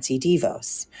Betsy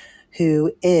DeVos,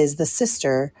 who is the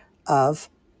sister of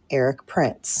Eric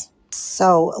Prince.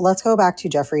 So let's go back to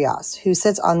Jeffrey Yoss, who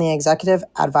sits on the Executive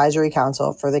Advisory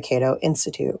Council for the Cato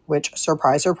Institute, which,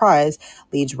 surprise, surprise,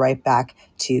 leads right back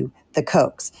to the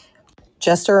Kochs.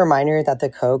 Just a reminder that the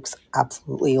Kochs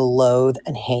absolutely loathe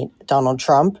and hate Donald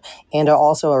Trump, and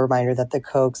also a reminder that the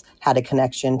Kochs had a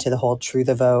connection to the whole True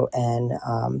the Vote and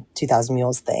 2000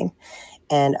 Mules thing.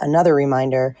 And another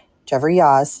reminder, Jeffrey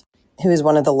Yoss, who is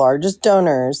one of the largest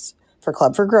donors for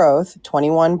Club for Growth,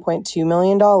 $21.2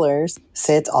 million,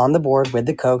 sits on the board with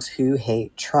the Kochs who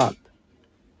hate Trump.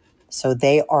 So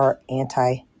they are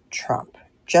anti-Trump.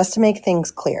 Just to make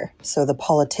things clear, so the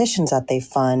politicians that they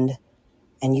fund,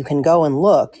 and you can go and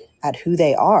look at who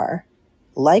they are,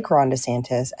 like Ron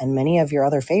DeSantis and many of your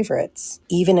other favorites,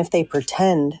 even if they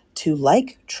pretend to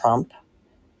like Trump,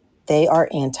 they are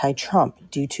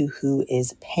anti-Trump due to who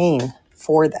is paying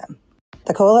for them.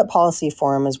 The Coalit Policy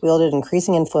Forum has wielded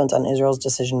increasing influence on Israel's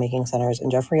decision-making centers, and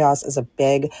Jeffrey Yoss is a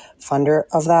big funder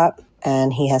of that,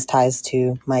 and he has ties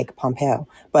to Mike Pompeo.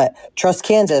 But trust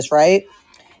Kansas, right?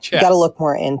 You got to look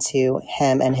more into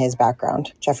him and his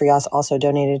background. Jeffrey Yoss also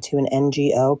donated to an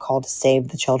NGO called Save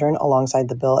the Children alongside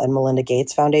the Bill and Melinda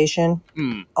Gates Foundation.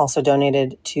 Also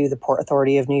donated to the Port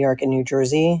Authority of New York and New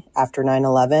Jersey after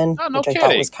 9/11, which I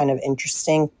thought was kind of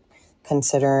interesting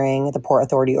considering the Port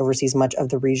Authority oversees much of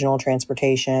the regional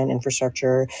transportation,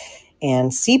 infrastructure,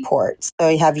 and seaports. So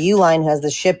you have Uline, who has the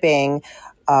shipping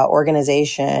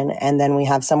organization, and then we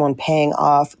have someone paying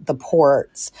off the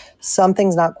ports.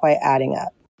 Something's not quite adding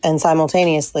up. And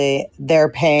simultaneously, they're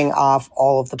paying off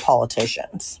all of the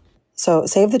politicians. So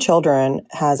Save the Children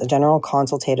has a general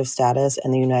consultative status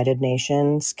in the United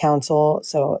Nations Council.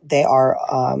 So they are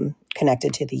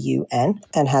connected to the UN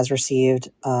and has received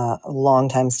a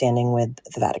long-time standing with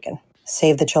the Vatican.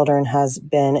 Save the Children has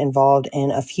been involved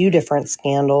in a few different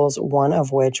scandals, one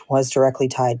of which was directly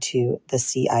tied to the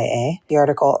CIA. The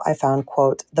article I found,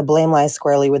 quote, "The blame lies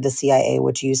squarely with the CIA,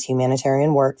 which used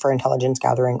humanitarian work for intelligence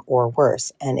gathering or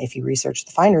worse." And if you research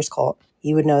the Finders Cult,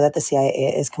 you would know that the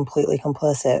CIA is completely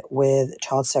complicit with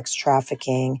child sex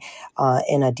trafficking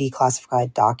in a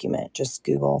declassified document. Just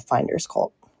Google Finders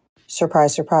Cult.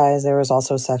 Surprise, surprise, there was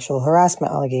also a sexual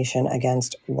harassment allegation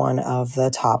against one of the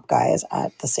top guys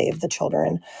at the Save the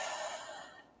Children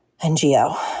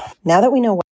NGO. Now that we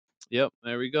know what... Yep,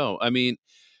 there we go. I mean,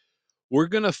 we're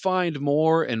going to find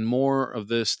more and more of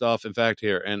this stuff. In fact,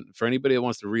 here, and for anybody that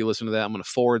wants to re-listen to that, I'm going to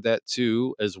forward that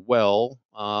too as well.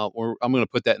 Or I'm going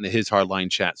to put that in the His Hardline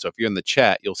chat. So if you're in the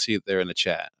chat, you'll see it there in the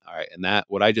chat. All right. And that,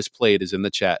 what I just played is in the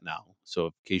chat now. So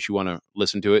in case you want to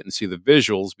listen to it and see the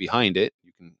visuals behind it,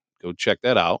 you can go check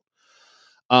that out.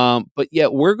 But yeah,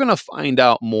 we're going to find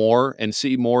out more and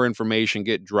see more information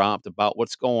get dropped about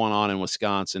what's going on in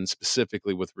Wisconsin,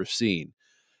 specifically with Racine.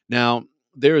 Now,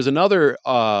 there is another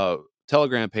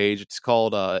Telegram page. It's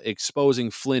called Exposing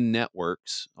Flynn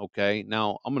Networks. Okay.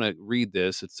 Now, I'm going to read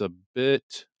this. It's a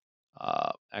bit,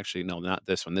 actually, no, not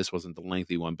this one. This wasn't the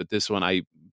lengthy one, but this one I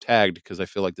tagged because I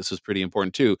feel like this is pretty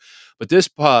important too. But this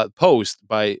post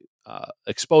by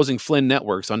Exposing Flynn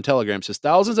Networks on Telegram says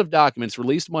thousands of documents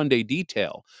released Monday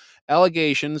detail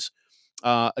allegations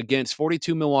against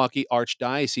 42 Milwaukee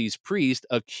Archdiocese priest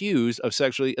accused of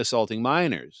sexually assaulting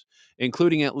minors.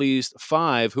 including at least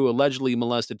 5 who allegedly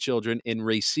molested children in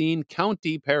Racine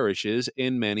County parishes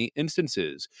in many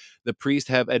instances. The priests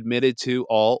have admitted to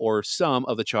all or some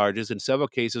of the charges, and several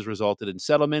cases resulted in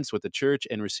settlements with the church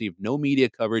and received no media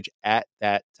coverage at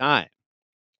that time.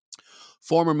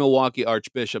 Former Milwaukee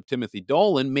Archbishop Timothy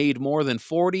Dolan made more than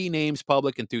 40 names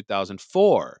public in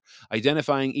 2004,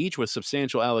 identifying each with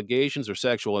substantial allegations or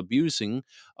sexual abusing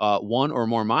one or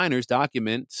more minors.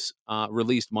 Documents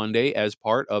released Monday as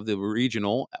part of the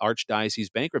regional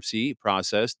archdiocese bankruptcy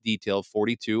process detailed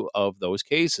 42 of those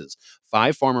cases.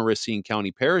 5 former Racine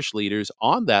County parish leaders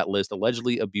on that list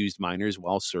allegedly abused minors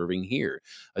while serving here.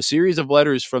 A series of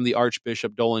letters from the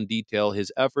Archbishop Dolan detail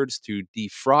his efforts to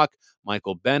defrock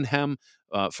Michael Benham,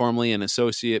 formerly an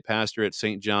associate pastor at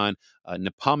St. John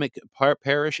Nepomuc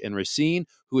Parish in Racine,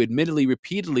 who admittedly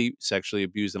repeatedly sexually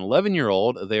abused an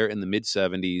 11-year-old there in the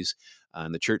mid-70s.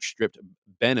 And the church stripped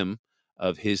Benham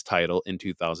of his title in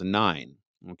 2009.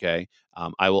 Okay.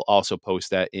 I will also post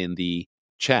that in the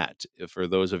chat for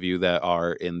those of you that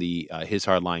are in the His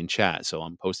Hardline chat. So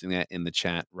I'm posting that in the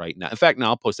chat right now. In fact, now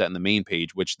I'll post that in the main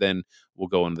page, which then will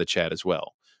go into the chat as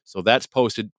well. So that's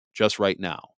posted just right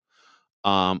now.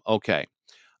 Okay.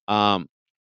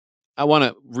 I want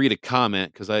to read a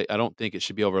comment because I don't think it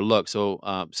should be overlooked. So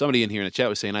somebody in here in the chat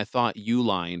was saying, I thought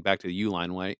Uline, back to the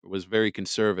Uline, was very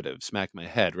conservative. Smacked my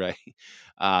head, right?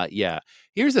 Yeah.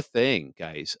 Here's the thing,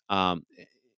 guys.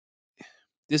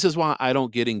 This is why I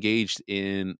don't get engaged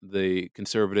in the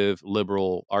conservative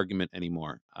liberal argument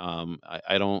anymore.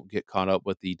 I don't get caught up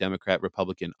with the Democrat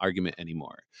Republican argument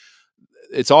anymore.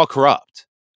 It's all corrupt.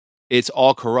 It's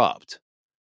all corrupt.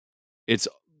 It's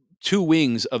two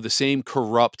wings of the same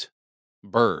corrupt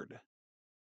bird.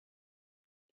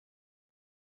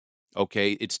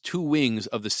 Okay, it's two wings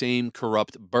of the same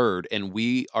corrupt bird, and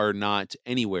we are not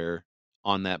anywhere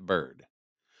on that bird.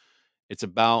 It's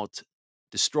about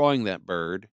destroying that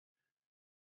bird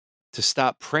to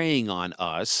stop preying on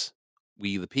us,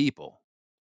 we the people.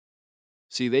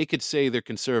 See, they could say they're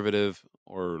conservative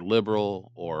or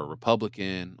liberal or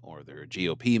Republican or they're a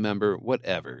GOP member,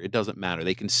 whatever. It doesn't matter.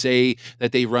 They can say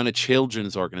that they run a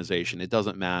children's organization. It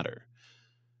doesn't matter.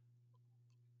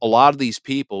 A lot of these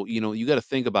people, you got to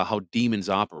think about how demons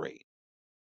operate.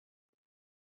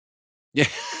 Yeah.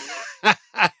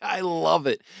 I love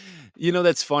it.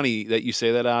 That's funny that you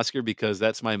say that, Oscar, because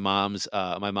that's my mom and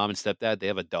stepdad. They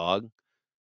have a dog,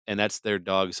 and that's their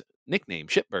dog's nickname,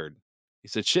 Shitbird. He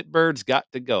said, Shitbird's got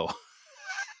to go.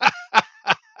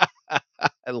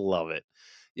 I love it.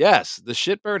 Yes, the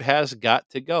shitbird has got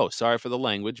to go. Sorry for the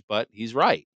language, but he's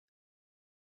right.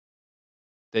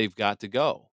 They've got to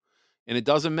go. And it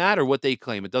doesn't matter what they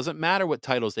claim. It doesn't matter what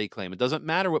titles they claim. It doesn't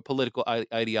matter what political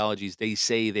ideologies they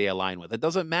say they align with. It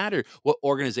doesn't matter what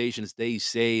organizations they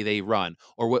say they run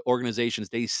or what organizations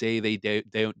they say they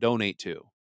donate to.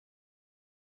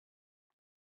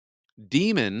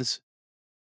 Demons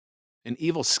and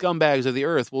evil scumbags of the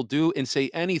earth will do and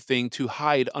say anything to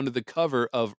hide under the cover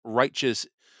of righteous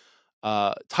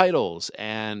titles,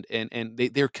 and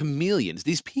they're chameleons.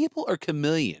 These people are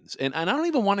chameleons, and I don't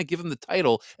even want to give them the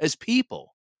title as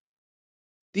people.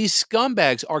 These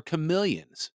scumbags are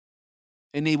chameleons,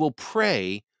 and they will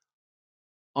prey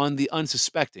on the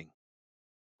unsuspecting.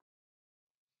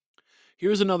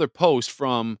 Here's another post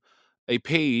from a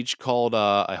page called,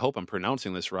 I hope I'm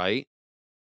pronouncing this right,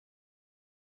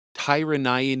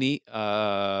 Tyraniani.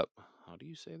 How do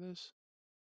you say this?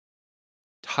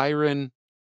 Tyrone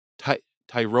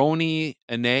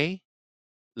Ane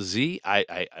Z.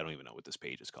 I don't even know what this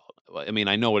page is called. I mean,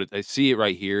 I know what I see it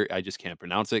right here. I just can't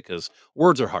pronounce it because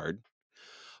words are hard.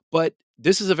 But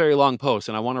this is a very long post,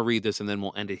 and I want to read this, and then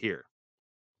we'll end it here.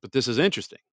 But this is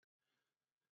interesting.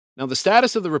 Now, the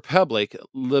status of the Republic,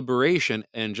 liberation,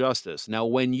 and justice. Now,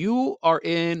 when you are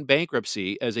in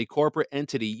bankruptcy as a corporate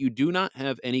entity, you do not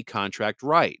have any contract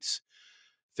rights.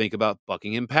 Think about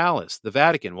Buckingham Palace, the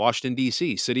Vatican, Washington,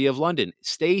 D.C., City of London,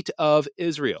 State of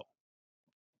Israel.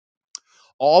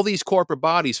 All these corporate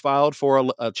bodies filed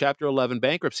for a Chapter 11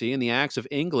 bankruptcy, and the Acts of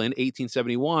England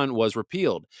 1871 was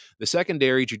repealed. The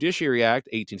Secondary Judiciary Act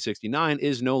 1869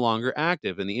 is no longer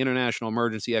active, and the International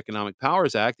Emergency Economic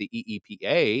Powers Act, the IEEPA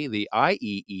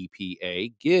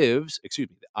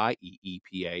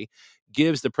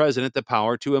gives the president the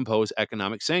power to impose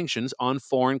economic sanctions on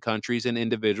foreign countries and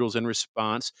individuals in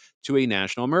response to a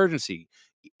national emergency.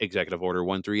 Executive Order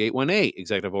 13818,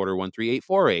 Executive Order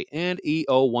 13848, and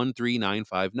EO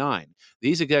 13959.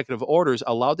 These executive orders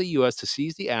allow the U.S. to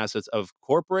seize the assets of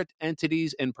corporate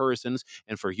entities and persons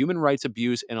and for human rights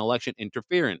abuse and election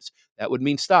interference. That would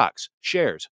mean stocks,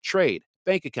 shares, trade,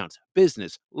 bank accounts,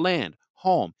 business, land,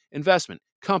 home, investment,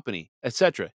 company,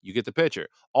 etc. You get the picture.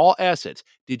 All assets.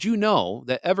 Did you know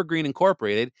that Evergreen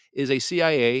Incorporated is a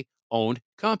CIA-owned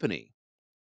company?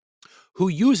 Who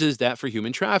uses that for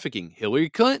human trafficking? Hillary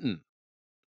Clinton.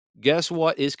 Guess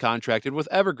what is contracted with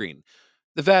Evergreen?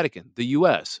 The Vatican, the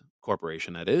U.S.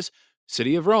 corporation, that is.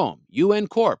 City of Rome, UN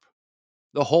Corp.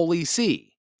 The Holy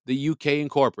See, the UK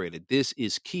Incorporated. This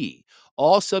is key.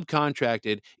 All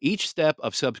subcontracted, each step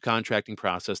of subcontracting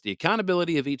process, the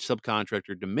accountability of each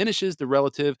subcontractor diminishes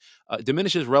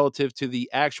relative to the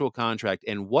actual contract.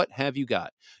 And what have you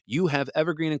got? You have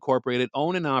Evergreen Incorporated,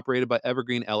 owned and operated by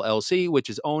Evergreen LLC, which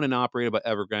is owned and operated by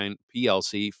Evergreen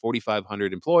PLC,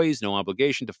 4,500 employees, no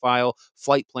obligation to file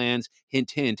flight plans, hint,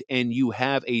 hint, and you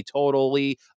have a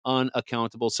totally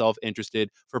unaccountable, self-interested,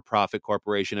 for-profit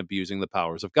corporation abusing the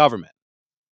powers of government.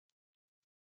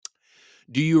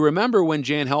 Do you remember when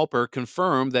Jan Halper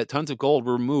confirmed that tons of gold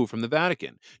were removed from the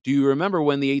Vatican? Do you remember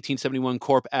when the 1871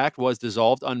 Corp Act was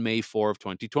dissolved on May 4 of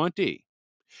 2020?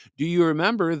 Do you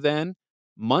remember then,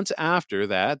 months after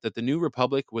that the new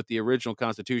republic with the original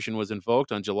constitution was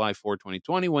invoked on July 4,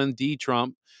 2020, when D.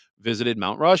 Trump visited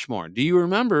Mount Rushmore? Do you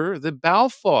remember the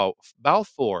Balfour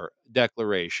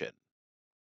Declaration?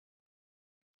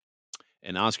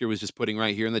 And Oscar was just putting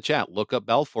right here in the chat, look up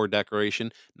Balfour Declaration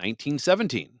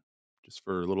 1917. Just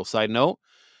for a little side note.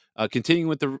 Continuing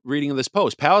with the reading of this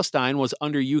post, Palestine was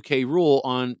under UK rule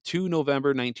on 2 November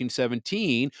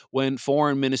 1917 when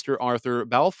Foreign Minister Arthur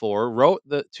Balfour wrote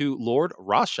to Lord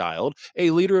Rothschild,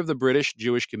 a leader of the British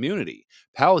Jewish community.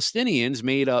 Palestinians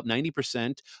made up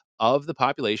 90% of the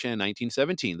population in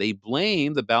 1917. They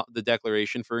blamed the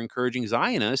declaration for encouraging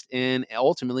Zionists and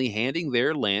ultimately handing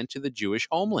their land to the Jewish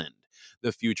homeland,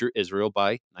 the future Israel,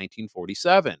 by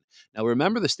 1947. Now,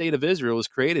 remember, the state of Israel was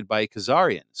created by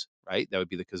Khazarians, right? That would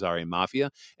be the Khazarian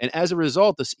mafia. And as a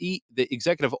result, the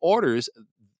executive orders,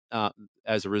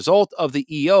 as a result of the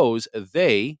EOs,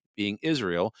 they, being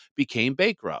Israel, became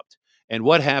bankrupt. And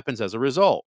what happens as a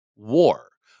result? War,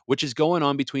 which is going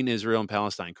on between Israel and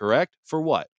Palestine, correct? For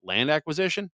what? Land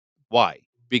acquisition? Why?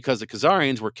 Because the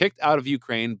Khazarians were kicked out of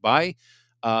Ukraine by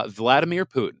Vladimir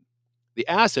Putin. The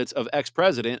assets of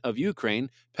ex-president of Ukraine,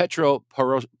 Petro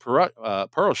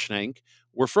Poroshenko,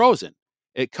 were frozen.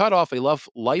 It cut off a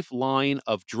lifeline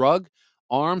of drug,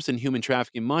 arms, and human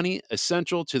trafficking money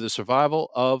essential to the survival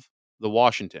of the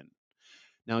Washington.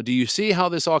 Now, do you see how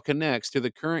this all connects to the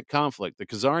current conflict? The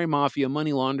Khazari mafia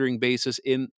money laundering basis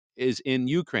is in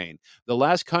Ukraine. The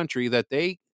last country that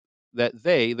the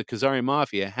Khazari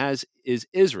mafia, has is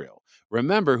Israel.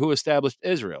 Remember who established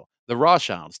Israel? The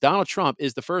Rothschilds. Donald Trump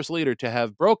is the first leader to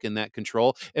have broken that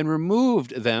control and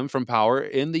removed them from power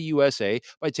in the USA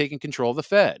by taking control of the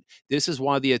Fed. This is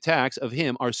why the attacks of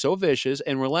him are so vicious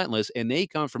and relentless, and they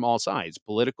come from all sides: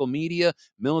 political, media,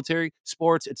 military,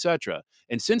 sports, etc.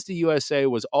 And since the USA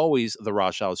was always the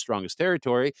Rothschilds' strongest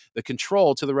territory, the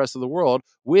control to the rest of the world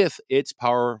with its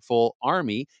powerful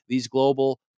army, these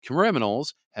global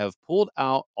criminals have pulled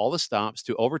out all the stops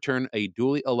to overturn a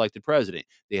duly elected president.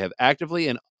 They have actively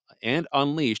and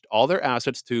unleashed all their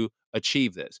assets to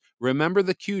achieve this. Remember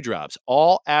the Q drops,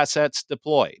 all assets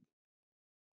deployed.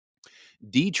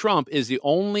 D. Trump is the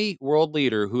only world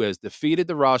leader who has defeated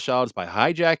the Rothschilds by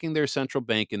hijacking their central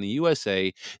bank in the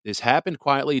USA. This happened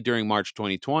quietly during March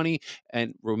 2020.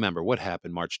 And remember, what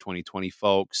happened March 2020,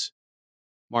 folks?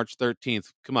 March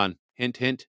 13th. Come on. Hint,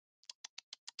 hint.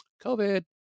 COVID.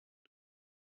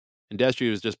 Industry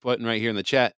was just putting right here in the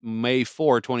chat, May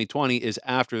 4, 2020 is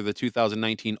after the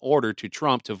 2019 order to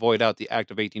Trump to void out the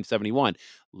Act of 1871.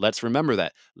 Let's remember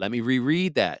that. Let me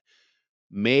reread that.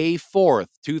 May 4th,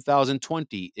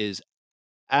 2020 is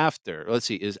after,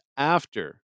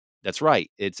 that's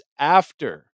right, it's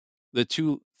after the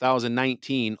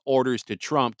 2019 orders to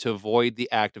Trump to void the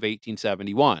Act of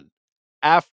 1871.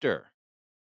 After.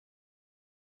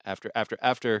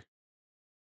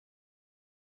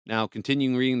 Now,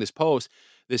 continuing reading this post,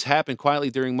 this happened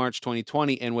quietly during March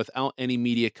 2020 and without any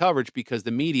media coverage because the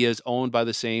media is owned by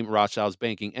the same Rothschilds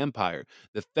banking empire.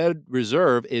 The Fed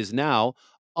Reserve is now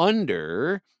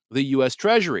under the U.S.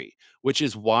 Treasury, which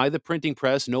is why the printing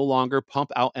press no longer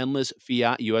pump out endless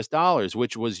fiat U.S. dollars,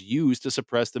 which was used to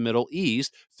suppress the Middle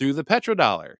East through the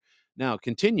petrodollar. Now,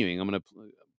 continuing, I'm going to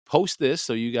post this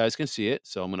so you guys can see it.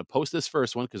 So I'm going to post this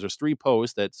first one because there's 3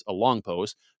 posts. That's a long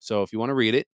post. So if you want to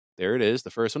read it, there it is. The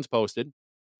first one's posted.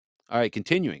 All right,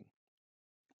 continuing.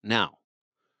 Now,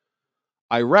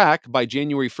 Iraq by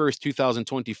January 1st,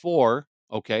 2024,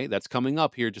 okay, that's coming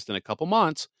up here just in a couple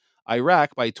months.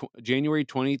 Iraq by January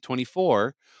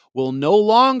 2024 will no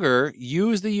longer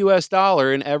use the US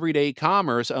dollar in everyday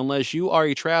commerce unless you are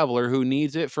a traveler who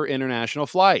needs it for international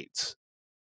flights.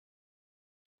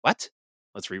 What?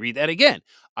 Let's reread that again.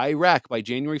 Iraq, by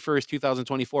January 1st,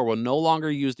 2024, will no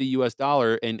longer use the US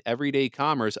dollar in everyday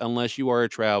commerce unless you are a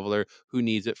traveler who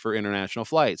needs it for international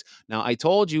flights. Now, I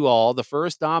told you all the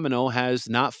first domino has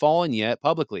not fallen yet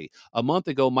publicly. A month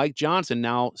ago, Mike Johnson,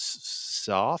 now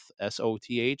Soth,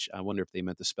 S-O-T-H, I wonder if they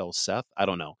meant to spell Seth, I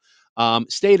don't know,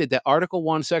 stated that Article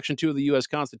 1, Section 2 of the U.S.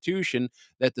 Constitution,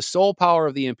 that the sole power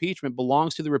of the impeachment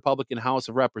belongs to the Republican House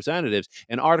of Representatives.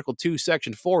 And Article 2,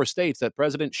 Section 4 states that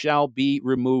president shall be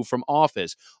removed from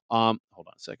office. Hold on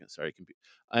a second. Sorry.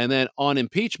 And then on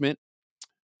impeachment,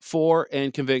 for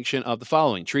and conviction of the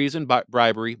following: treason,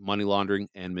 bribery, money laundering,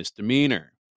 and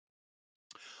misdemeanor,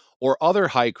 or other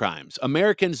high crimes.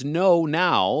 Americans know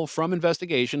now from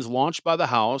investigations launched by the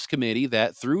House committee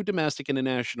that through domestic and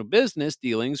international business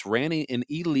dealings ran in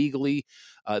illegally,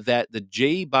 that the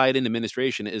J. Biden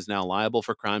administration is now liable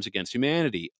for crimes against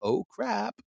humanity. Oh,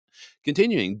 crap.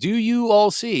 Continuing, do you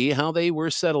all see how they were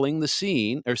setting the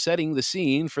scene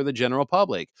for the general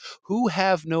public who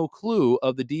have no clue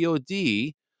of the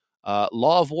DOD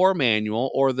law of war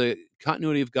manual or the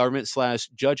continuity of government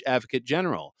 / judge advocate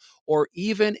general, or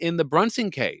even in the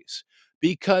Brunson case?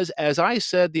 Because as I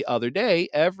said the other day,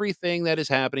 everything that is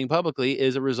happening publicly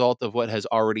is a result of what has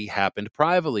already happened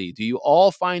privately. Do you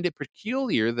all find it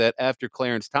peculiar that after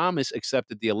Clarence Thomas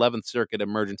accepted the 11th Circuit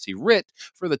emergency writ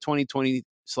for the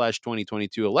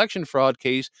 2020/2022 election fraud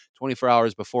case 24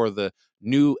 hours before the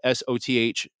new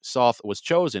SOTH Soth was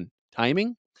chosen?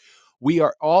 Timing? We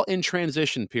are all in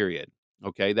transition period.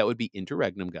 Okay, that would be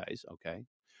interregnum, guys. Okay,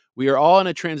 we are all in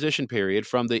a transition period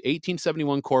from the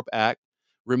 1871 Corp Act.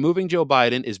 Removing Joe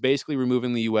Biden is basically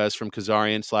removing the U.S. from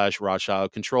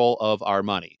Khazarian/Rothschild control of our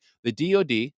money. The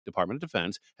DoD, Department of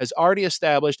Defense, has already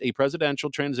established a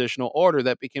presidential transitional order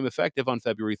that became effective on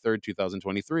February 3rd,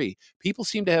 2023. People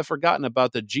seem to have forgotten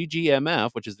about the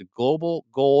GGMF, which is the Global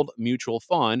Gold Mutual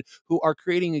Fund, who are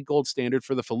creating a gold standard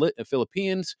for the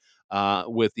Philippines,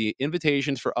 with the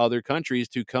invitations for other countries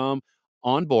to come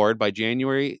on board by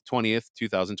January 20th,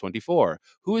 2024.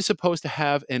 Who is supposed to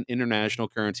have an international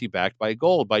currency backed by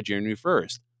gold by January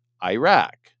 1st?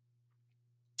 Iraq.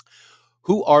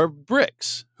 Who are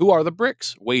BRICS? Who are the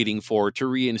BRICS waiting for to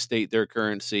reinstate their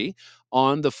currency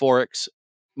on the Forex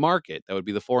market? That would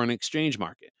be the foreign exchange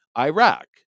market. Iraq.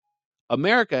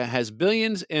 America has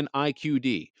billions in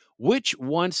IQD, which,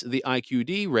 once the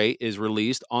IQD rate is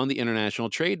released on the international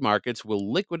trade markets,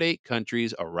 will liquidate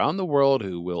countries around the world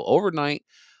who will overnight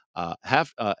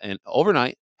have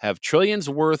trillions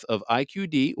worth of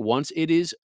IQD once it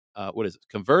is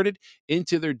converted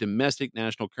into their domestic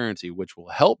national currency, which will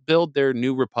help build their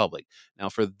new republic. Now,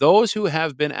 for those who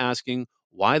have been asking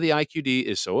why the IQD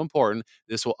is so important,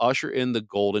 this will usher in the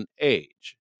golden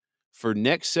age for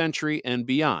next century and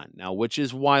beyond. Now, which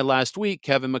is why last week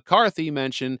Kevin McCarthy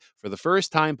mentioned for the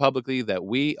first time publicly that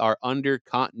we are under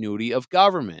continuity of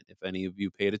government. If any of you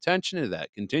paid attention to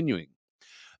that, continuing.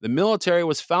 The military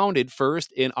was founded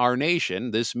first in our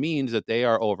nation. This means that they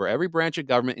are over every branch of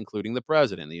government, including the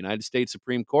president. The United States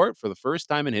Supreme Court, for the first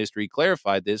time in history,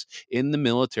 clarified this in the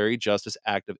Military Justice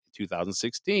Act of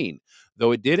 2016.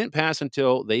 Though it didn't pass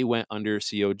until they went under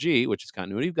COG, which is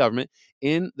continuity of government,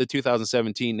 in the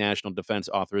 2017 National Defense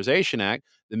Authorization Act,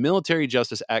 the Military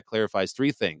Justice Act clarifies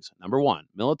three things. Number one,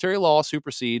 military law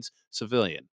supersedes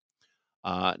civilian.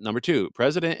 Number two,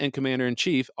 president and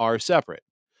commander-in-chief are separate.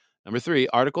 Number three,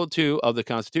 Article 2 of the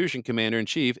Constitution,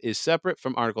 Commander-in-Chief, is separate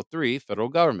from Article 3, Federal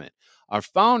Government. Our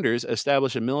founders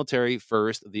established a military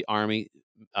first, the Army,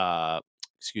 Our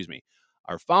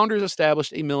founders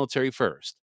established a military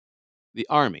first, the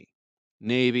Army,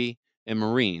 Navy, and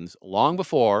Marines, long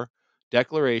before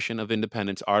Declaration of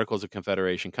Independence, Articles of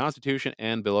Confederation, Constitution,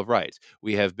 and Bill of Rights.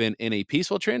 We have been in a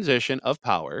peaceful transition of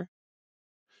power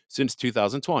since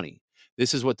 2020.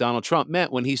 This is what Donald Trump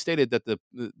meant when he stated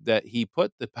that he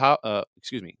put the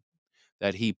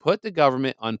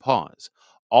government on pause.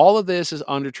 All of this is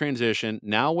under transition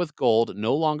now, with gold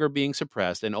no longer being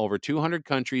suppressed and over 200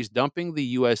 countries dumping the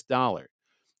US dollar.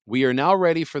 We are now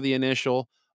ready for the initial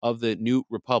of the new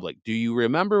republic. Do you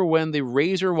remember when the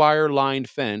razor wire lined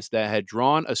fence that had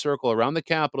drawn a circle around the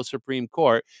Capitol, Supreme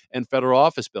Court, and federal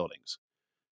office buildings?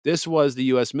 This was the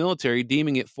U.S. military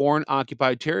deeming it foreign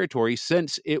occupied territory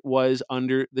since it was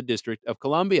under the District of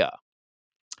Columbia.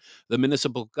 The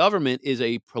municipal government is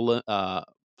a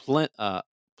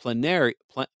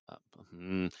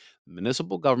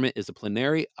municipal government is a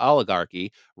plenary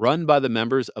oligarchy run by the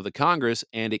members of the Congress,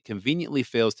 and it conveniently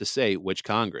fails to say which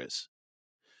Congress.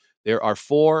 There are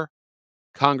four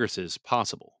Congresses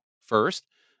possible. First,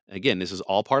 again, this is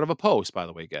all part of a post, by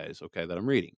the way, guys, okay, that I'm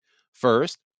reading.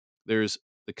 First, there's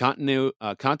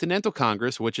the Continental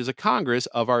Congress, which is a Congress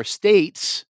of our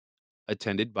states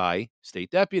attended by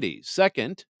state deputies.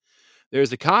 Second, there's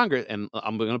the Congress, and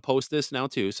I'm going to post this now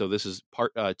too. So this is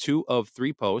part 2 of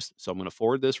 3 posts. So I'm going to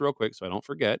forward this real quick so I don't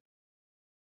forget.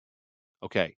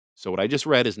 Okay, so what I just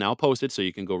read is now posted, so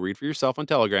you can go read for yourself on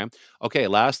Telegram. Okay,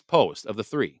 last post of the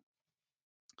 3.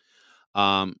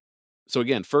 Um, so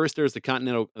again, first there's the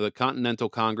Continental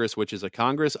Congress, which is a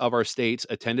Congress of our states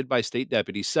attended by state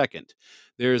deputies. Second,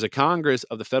 there's a Congress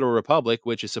of the Federal Republic,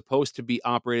 which is supposed to be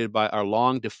operated by our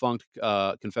long defunct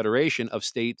Confederation of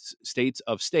states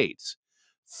of states.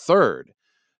 Third,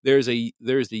 there's the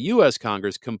U.S.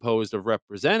 Congress composed of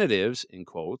representatives, in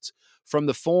quotes, from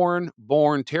the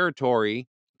foreign-born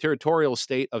territorial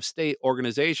state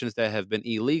organizations that have been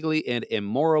illegally and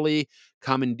immorally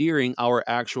commandeering our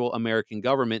actual American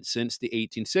government since the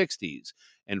 1860s.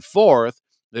 And fourth,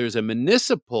 there's a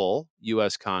municipal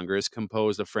U.S. Congress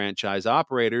composed of franchise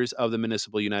operators of the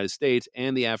municipal United States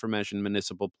and the aforementioned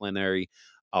municipal plenary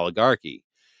oligarchy.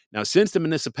 Now, since the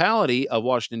municipality of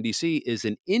Washington, D.C. is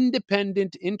an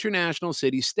independent international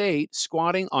city-state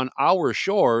squatting on our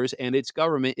shores, and its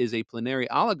government is a plenary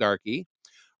oligarchy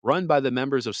run by the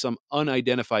members of some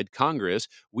unidentified Congress,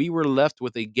 we were left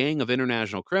with a gang of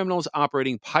international criminals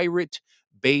operating pirate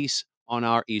base on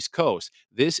our East Coast.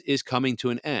 This is coming to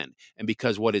an end. And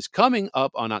because what is coming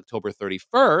up on October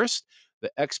 31st,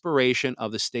 the expiration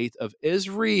of the state of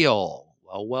Israel.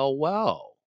 Well.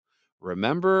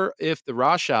 Remember, if the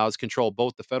Rothschilds control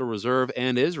both the Federal Reserve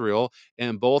and Israel,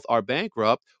 and both are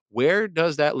bankrupt, where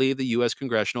does that leave the U.S.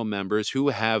 congressional members who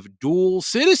have dual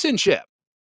citizenship?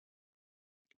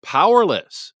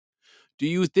 Powerless. Do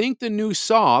you think the new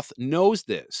Soth knows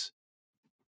this?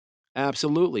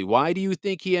 Absolutely. Why do you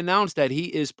think he announced that he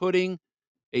is putting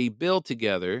a bill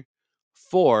together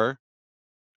for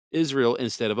Israel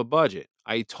instead of a budget?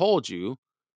 I told you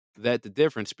that the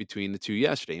difference between the two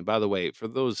yesterday. And by the way, for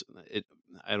those,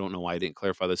 I don't know why I didn't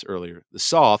clarify this earlier. The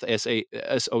Soth,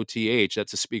 S-O-T-H,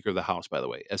 that's the Speaker of the House, by the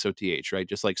way, S-O-T-H, right?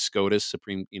 Just like SCOTUS,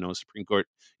 Supreme Court.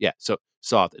 Yeah, so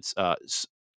Soth, it's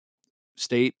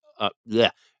state,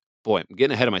 boy, I'm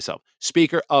getting ahead of myself.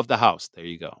 Speaker of the House. There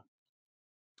you go.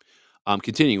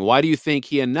 Continuing, why do you think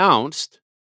he announced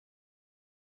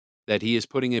that he is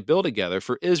putting a bill together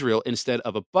for Israel instead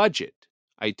of a budget?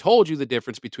 I told you the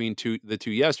difference between the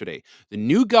two yesterday. The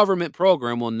new government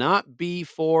program will not be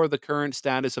for the current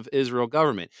status of Israel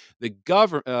government. The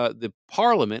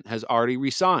parliament has already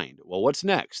resigned. Well, what's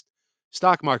next?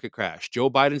 Stock market crash, Joe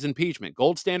Biden's impeachment,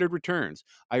 gold standard returns,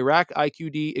 Iraq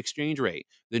IQD exchange rate,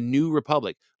 the new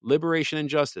republic, liberation and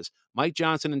justice. Mike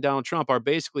Johnson and Donald Trump are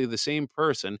basically the same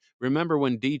person. Remember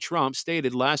when D. Trump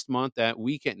stated last month that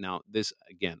we can, now this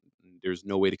again, there's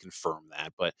no way to confirm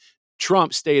that, but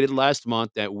Trump stated last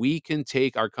month that we can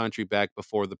take our country back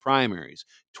before the primaries.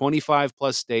 25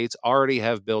 plus states already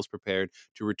have bills prepared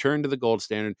to return to the gold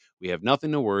standard. We have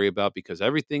nothing to worry about because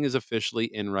everything is officially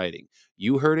in writing.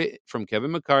 You heard it from Kevin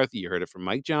McCarthy. You heard it from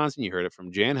Mike Johnson. You heard it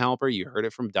from Jan Halper. You heard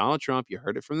it from Donald Trump. You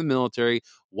heard it from the military.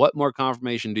 What more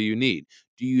confirmation do you need?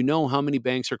 Do you know how many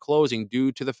banks are closing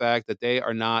due to the fact that they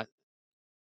are not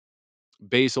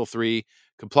Basel III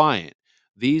compliant?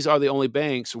 These are the only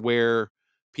banks where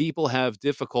people have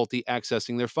difficulty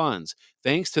accessing their funds.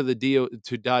 Thanks to the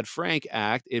Dodd-Frank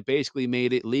Act, it basically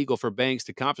made it legal for banks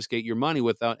to confiscate your money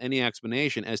without any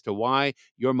explanation as to why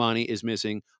your money is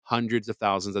missing hundreds of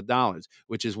thousands of dollars,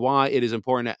 which is why it is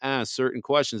important to ask certain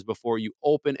questions before you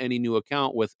open any new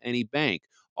account with any bank.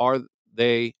 Are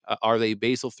they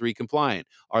Basel III compliant?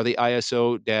 Are they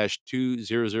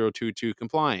ISO-20022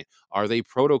 compliant? Are they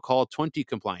Protocol 20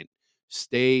 compliant?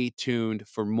 Stay tuned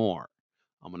for more.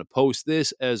 I'm going to post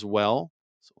this as well.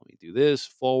 So let me do this,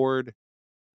 forward,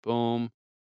 boom,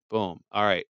 boom. All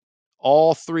right.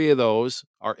 All 3 of those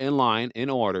are in line, in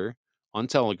order, on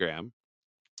Telegram.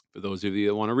 For those of you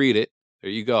that want to read it, there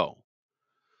you go.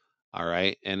 All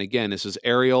right. And again, this is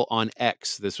Ariel on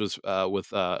X. This was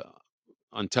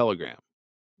on Telegram.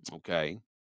 Okay.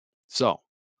 So,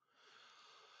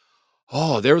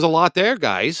 there was a lot there,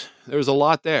 guys. There was a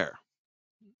lot there.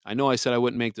 I know I said I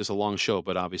wouldn't make this a long show,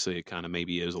 but obviously it kind of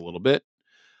maybe is a little bit.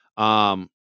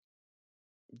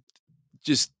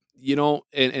 Just,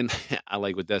 and I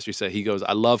like what Destry said. He goes,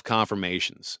 I love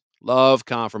confirmations. Love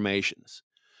confirmations.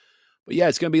 But yeah,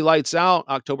 it's going to be lights out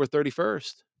October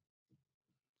 31st.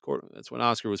 That's what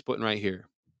Oscar was putting right here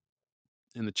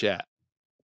in the chat.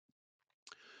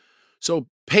 So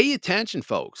pay attention,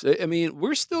 folks. I mean,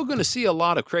 we're still going to see a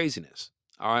lot of craziness.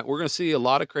 All right. We're going to see a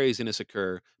lot of craziness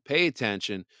occur. Pay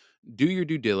attention. Do your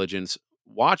due diligence.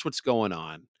 Watch what's going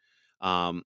on.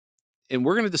 and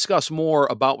we're going to discuss more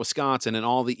about Wisconsin and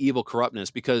all the evil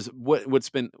corruptness, because what's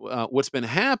been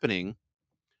happening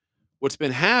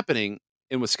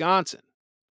in Wisconsin,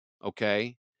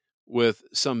 okay, with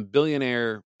some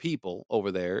billionaire people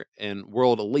over there and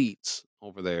world elites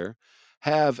over there,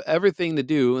 have everything to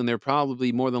do, and they're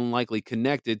probably more than likely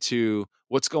connected to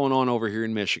what's going on over here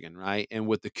in Michigan, right? And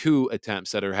with the coup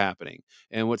attempts that are happening,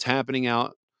 and what's happening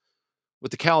out with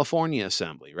the California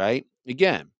Assembly, right?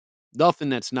 Again, nothing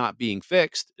that's not being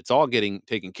fixed. It's all getting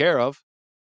taken care of,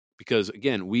 because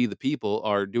again, we the people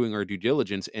are doing our due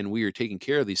diligence and we are taking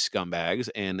care of these scumbags.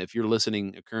 And if you're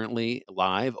listening currently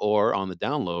live or on the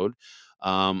download,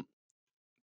 um,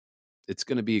 it's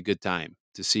going to be a good time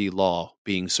to see law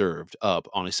being served up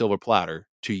on a silver platter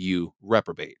to you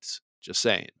reprobates. Just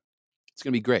saying. It's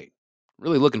going to be great.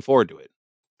 Really looking forward to it.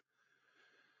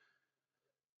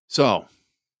 So,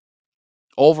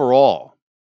 overall,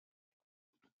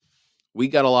 we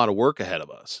got a lot of work ahead of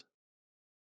us.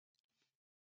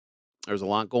 There's a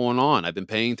lot going on. I've been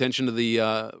paying attention to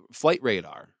the flight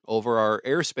radar over our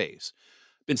airspace.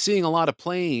 Been seeing a lot of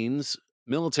planes,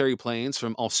 military planes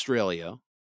from Australia,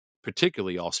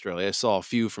 particularly Australia. I saw a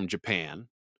few from Japan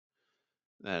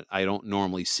that I don't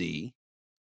normally see.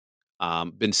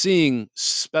 Been seeing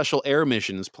special air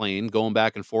missions plane going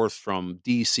back and forth from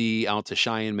DC out to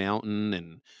Cheyenne Mountain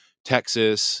and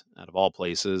Texas, out of all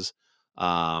places.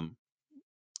 Um,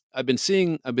 I've been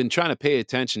trying to pay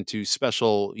attention to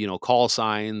special, call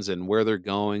signs and where they're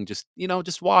going, just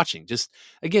watching. Just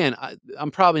again,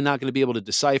 I'm probably not going to be able to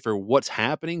decipher what's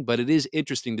happening, but it is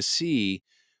interesting to see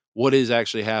what is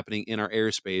actually happening in our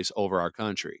airspace over our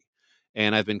country.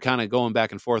 And I've been kind of going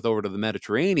back and forth over to the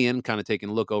Mediterranean, kind of taking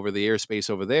a look over the airspace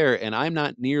over there, and I'm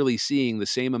not nearly seeing the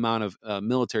same amount of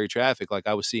military traffic like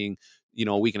I was seeing,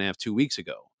 a week and a half, 2 weeks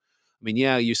ago. I mean,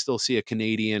 yeah, you still see a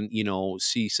Canadian,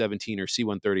 C-17 or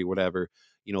C-130, whatever,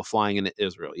 flying into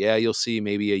Israel. Yeah, you'll see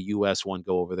maybe a U.S. one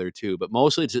go over there too, but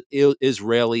mostly it's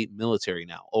Israeli military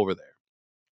now over there.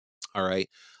 All right.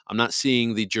 I'm not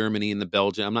seeing the Germany and the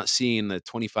Belgium. I'm not seeing the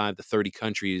 25 to 30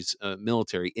 countries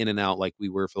military in and out like we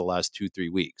were for the last 2, 3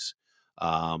 weeks.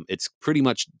 It's pretty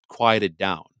much quieted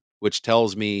down, which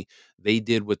tells me they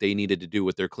did what they needed to do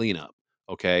with their cleanup.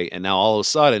 Okay. And now all of a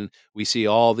sudden we see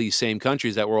all these same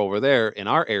countries that were over there in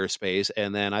our airspace.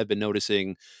 And then I've been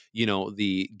noticing,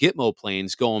 the Gitmo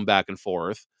planes going back and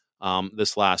forth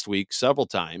this last week several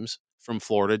times from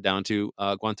Florida down to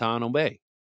Guantanamo Bay.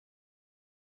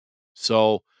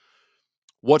 So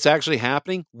what's actually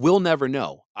happening, we'll never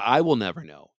know. I will never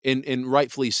know. And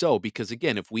rightfully so, because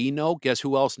again, if we know, guess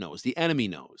who else knows? The enemy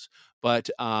knows. But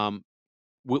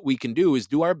what we can do is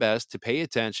do our best to pay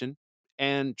attention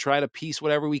and try to piece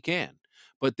whatever we can.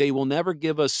 But they will never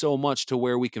give us so much to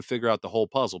where we can figure out the whole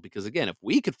puzzle. Because again, if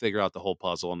we could figure out the whole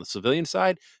puzzle on the civilian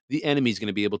side, the enemy's going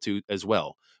to be able to as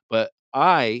well. But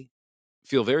I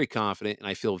feel very confident and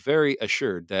I feel very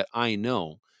assured that I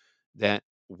know that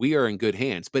we are in good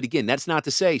hands. But again, that's not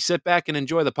to say sit back and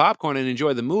enjoy the popcorn and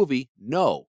enjoy the movie.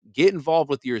 No, get involved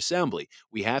with your assembly.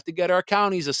 We have to get our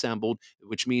counties assembled,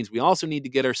 which means we also need to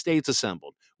get our states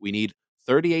assembled. We need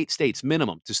 38 states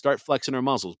minimum to start flexing our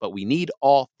muscles, but we need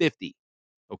all 50.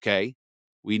 Okay?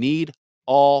 We need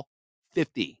all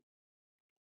 50.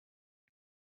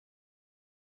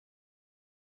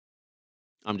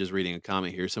 I'm just reading a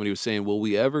comment here. Somebody was saying, will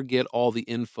we ever get all the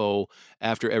info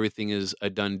after everything is a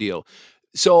done deal?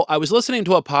 So I was listening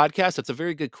to a podcast. That's a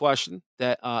very good question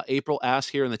that April asked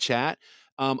here in the chat.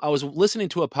 I was listening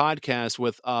to a podcast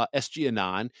with SG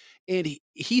Anon, and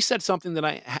he said something that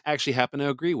I actually happen to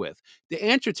agree with. The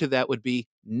answer to that would be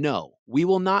no. We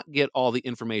will not get all the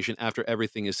information after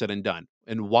everything is said and done.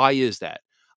 And why is that?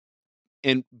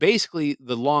 And basically,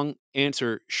 the long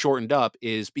answer shortened up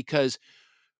is because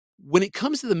when it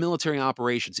comes to the military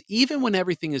operations, even when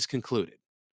everything is concluded,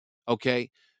 okay,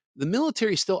 the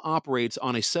military still operates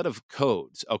on a set of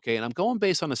codes, okay, and I'm going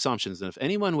based on assumptions. And if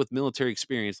anyone with military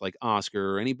experience like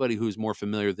Oscar or anybody who's more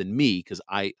familiar than me, because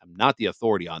I am not the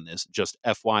authority on this, just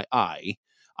FYI,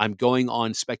 I'm going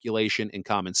on speculation and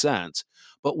common sense.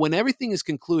 But when everything is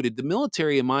concluded, the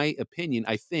military, in my opinion,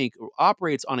 I think,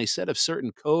 operates on a set of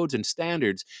certain codes and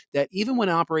standards that even when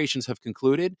operations have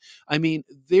concluded, I mean,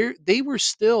 they are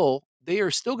still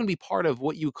going to be part of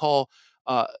what you call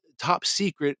uh, top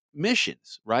secret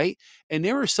missions, right? And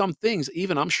there are some things,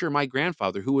 even I'm sure my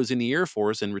grandfather, who was in the Air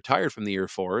Force and retired from the Air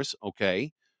Force,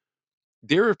 okay,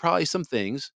 there are probably some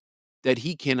things that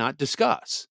he cannot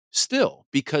discuss still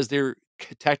because they're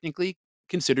technically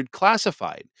considered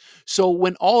classified. So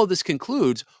when all of this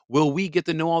concludes, will we get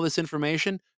to know all this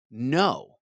information?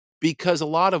 No, because a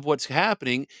lot of what's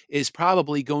happening is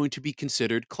probably going to be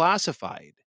considered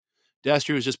classified.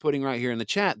 Destry was just putting right here in the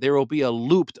chat, there will be a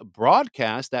looped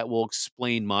broadcast that will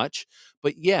explain much.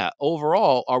 But yeah,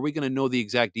 overall, are we going to know the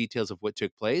exact details of what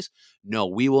took place? No,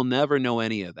 we will never know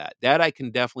any of that. That I can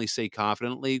definitely say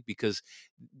confidently because,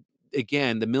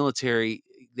 again, the military,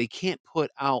 they can't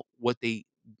put out what they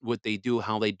do,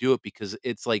 how they do it, because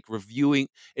it's like reviewing,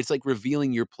 it's like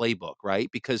revealing your playbook,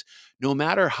 right? Because no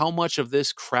matter how much of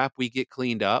this crap we get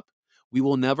cleaned up, we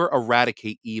will never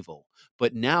eradicate evil.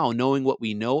 But now, knowing what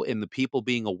we know and the people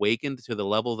being awakened to the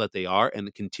level that they are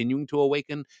and continuing to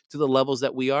awaken to the levels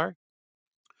that we are,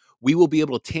 we will be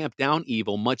able to tamp down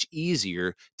evil much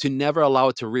easier to never allow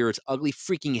it to rear its ugly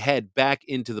freaking head back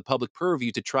into the public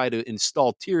purview to try to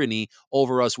install tyranny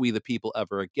over us, we the people,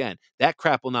 ever again. That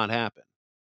crap will not happen.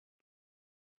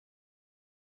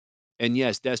 And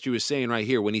yes, Destry was saying right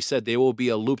here, when he said there will be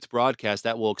a looped broadcast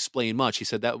that will explain much, he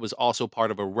said that was also part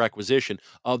of a requisition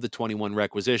of the 21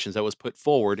 requisitions that was put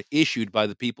forward, issued by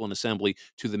the people in assembly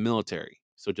to the military.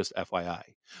 So just FYI.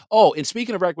 Oh, and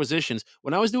speaking of requisitions,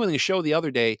 when I was doing a show the other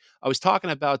day, I was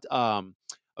talking about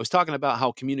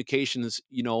how communications,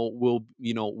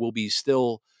 will be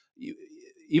still,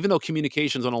 even though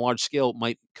communications on a large scale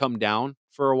might come down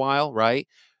for a while, right?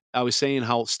 I was saying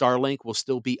how Starlink will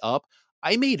still be up.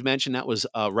 I made mention that was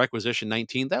requisition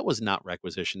 19. That was not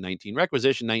requisition 19.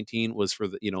 Requisition 19 was for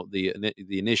the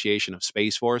initiation of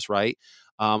Space Force, right?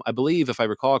 I believe, if I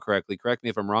recall correctly, correct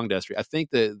me if I'm wrong, Destry, I think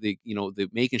the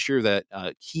making sure that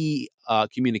key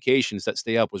communications that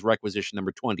stay up was requisition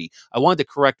number 20. I wanted to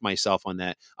correct myself on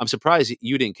that. I'm surprised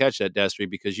you didn't catch that, Destry,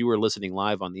 because you were listening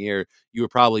live on the air. You were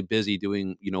probably busy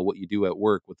doing what you do at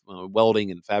work with welding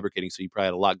and fabricating, so you probably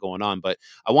had a lot going on. But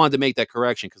I wanted to make that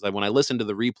correction because when I listened to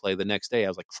the replay the next day, I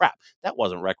was like, crap, that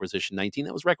wasn't requisition 19.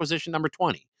 That was requisition number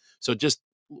 20. So just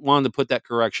wanted to put that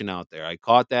correction out there. I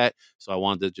caught that, so I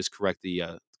wanted to just correct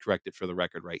it for the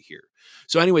record right here.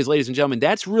 So anyways, ladies and gentlemen,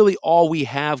 that's really all we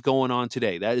have going on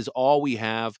today. That is all we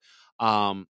have.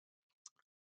 Pay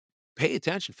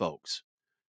attention, folks.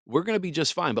 We're going to be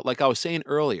just fine. But like I was saying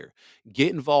earlier,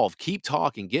 get involved, keep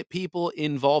talking, get people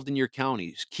involved in your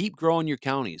counties, keep growing your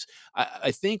counties.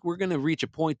 I think we're going to reach a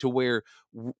point to where,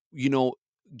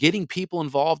 getting people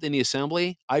involved in the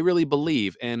assembly, I really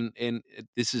believe, and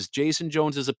this is Jason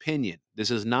Jones's opinion. This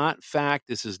is not fact.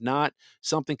 This is not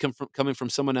something coming from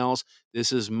someone else.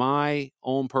 This is my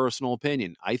own personal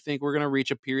opinion. I think we're going to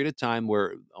reach a period of time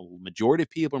where a majority of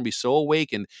people are going to be so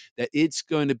awakened that it's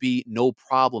going to be no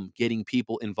problem getting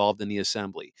people involved in the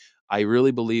assembly. I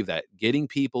really believe that getting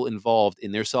people involved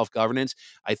in their self-governance,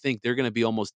 I think they're going to be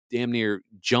almost damn near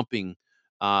jumping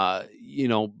by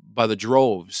the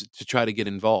droves to try to get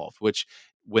involved, which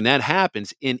when that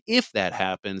happens, and if that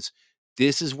happens,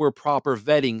 this is where proper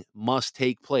vetting must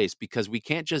take place, because we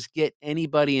can't just get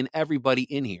anybody and everybody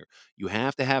in here. You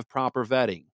have to have proper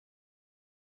vetting.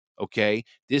 Okay,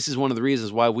 this is one of the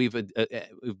reasons why we've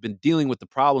been dealing with the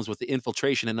problems with the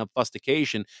infiltration and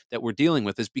obfuscation that we're dealing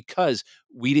with, is because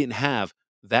we didn't have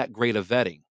that great of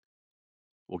vetting.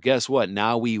 Well, guess what?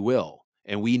 Now we will.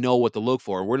 And we know what to look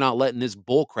for. And we're not letting this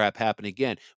bull crap happen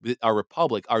again. Our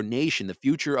republic, our nation, the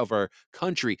future of our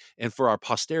country, and for our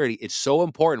posterity, it's so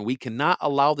important. We cannot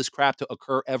allow this crap to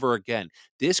occur ever again.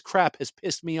 This crap has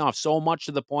pissed me off so much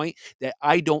to the point that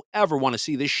I don't ever want to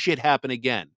see this shit happen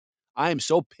again. I am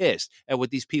so pissed at what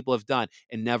these people have done,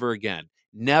 and never again.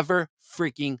 Never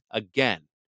freaking again.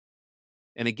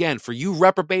 And again, for you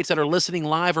reprobates that are listening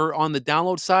live or on the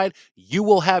download side, you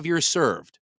will have yours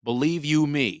served. Believe you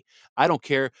me. I don't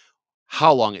care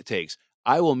how long it takes.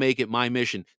 I will make it my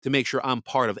mission to make sure I'm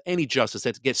part of any justice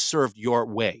that gets served your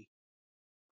way.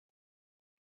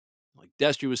 Like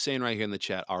Destry was saying right here in the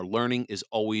chat, our learning is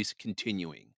always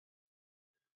continuing.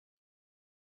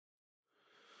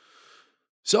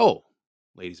 So,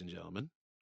 ladies and gentlemen,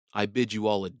 I bid you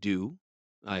all adieu.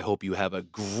 I hope you have a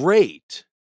great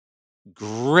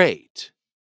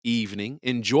evening.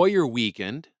 Enjoy your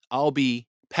weekend. I'll be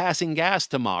passing gas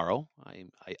tomorrow.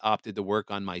 I opted to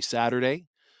work on my Saturday,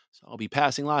 so I'll be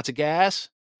passing lots of gas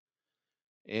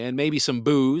and maybe some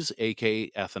booze, aka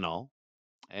ethanol.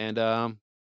 And I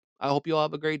hope you all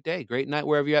have a great day, great night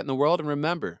wherever you're at in the world. And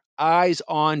remember, eyes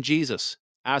on Jesus.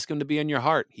 Ask him to be in your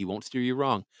heart. He won't steer you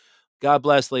wrong. God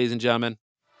bless, ladies and gentlemen.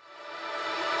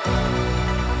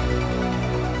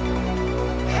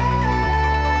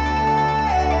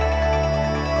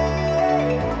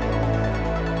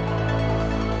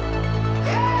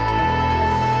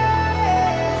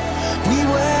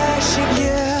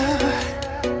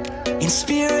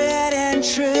 Spirit and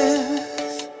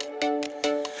truth,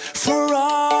 for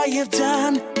all you've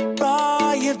done,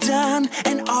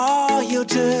 and all you'll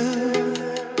do.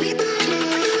 We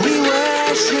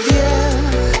worship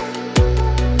you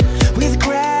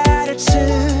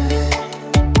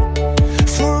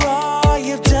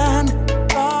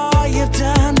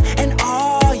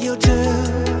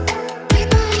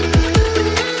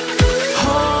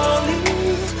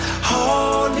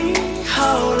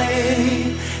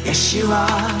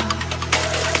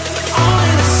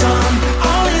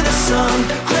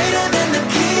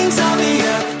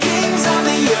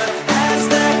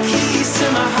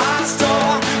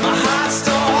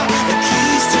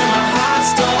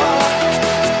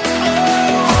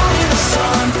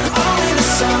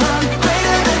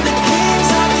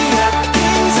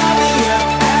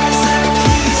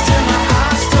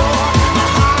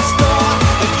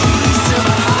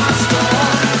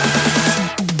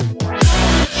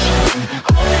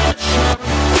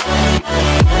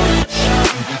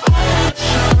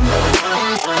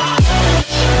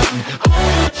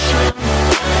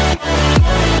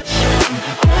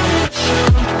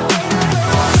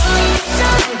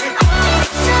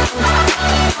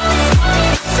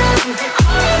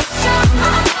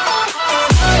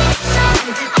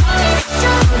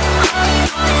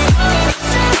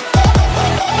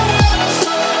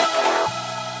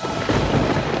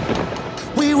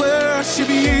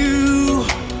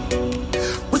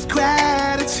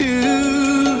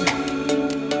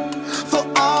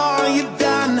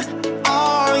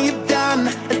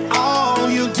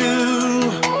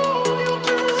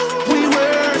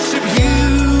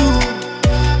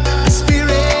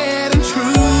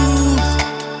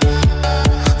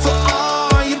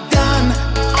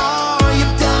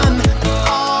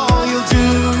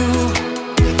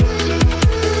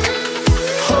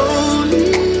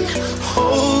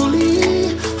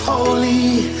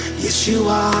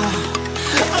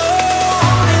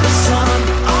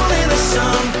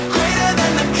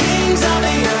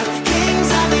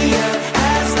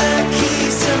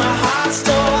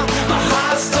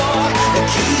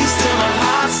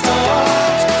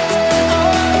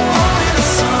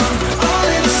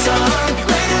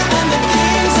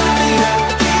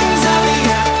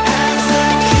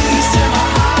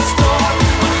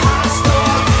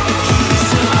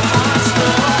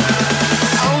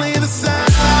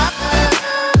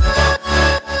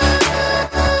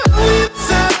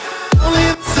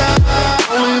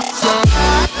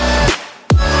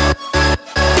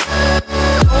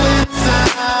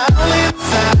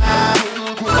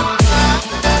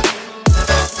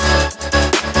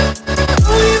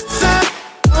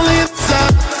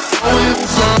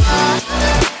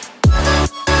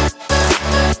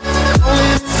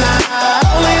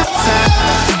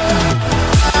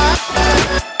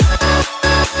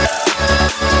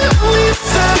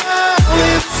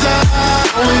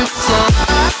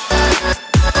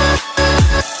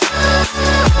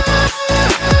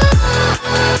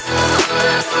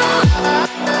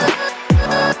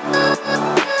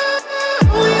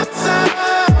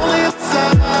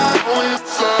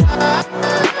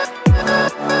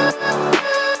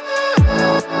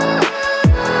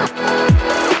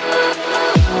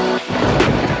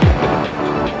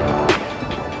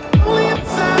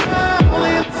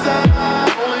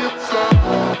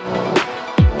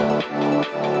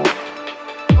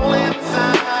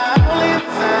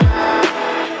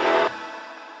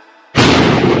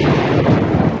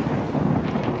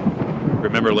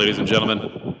Remember, ladies and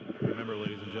gentlemen,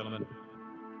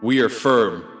 we are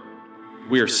firm,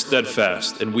 we are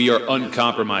steadfast, and we are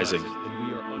uncompromising.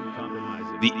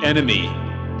 The enemy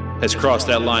has crossed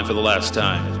that line for the last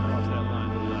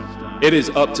time. It is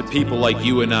up to people like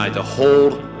you and I to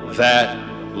hold that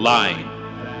line.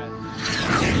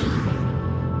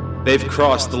 They've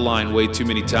crossed the line way too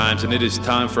many times, and it is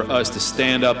time for us to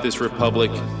stand up this republic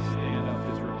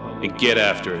and get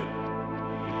after it.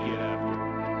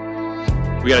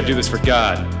 We got to do this for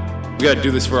God. We got to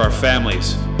do this for our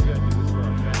families.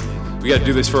 We got to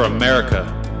do this for America,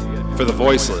 for the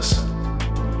voiceless.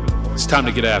 It's time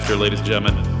to get after it, ladies and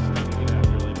gentlemen.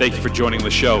 Thank you for joining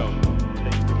the show.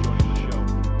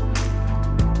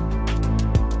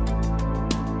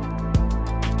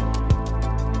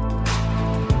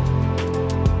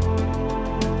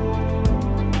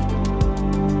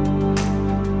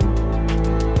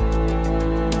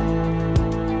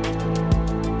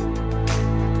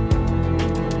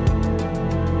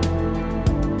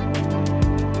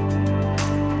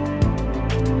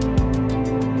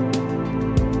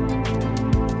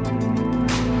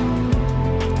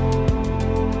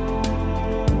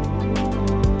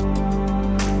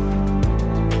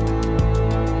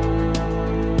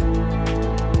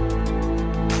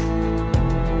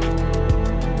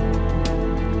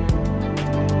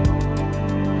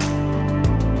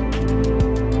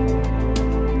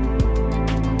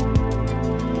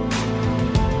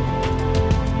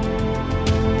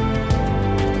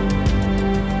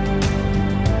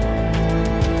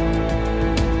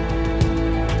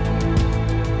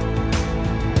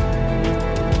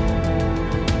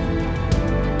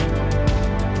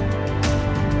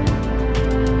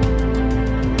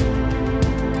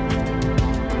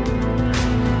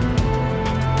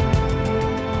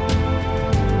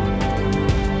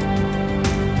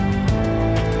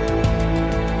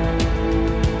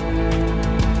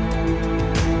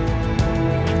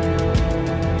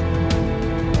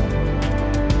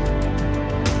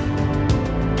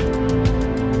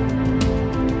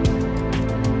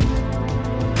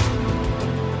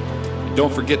 Don't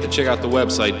forget to check out the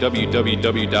website,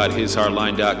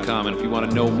 www.hishardline.com. And if you want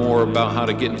to know more about how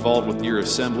to get involved with your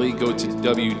assembly, go to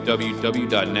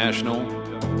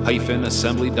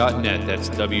www.national-assembly.net. That's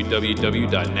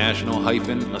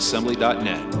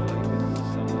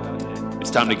www.national-assembly.net. It's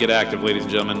time to get active, ladies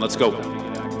and gentlemen. Let's go.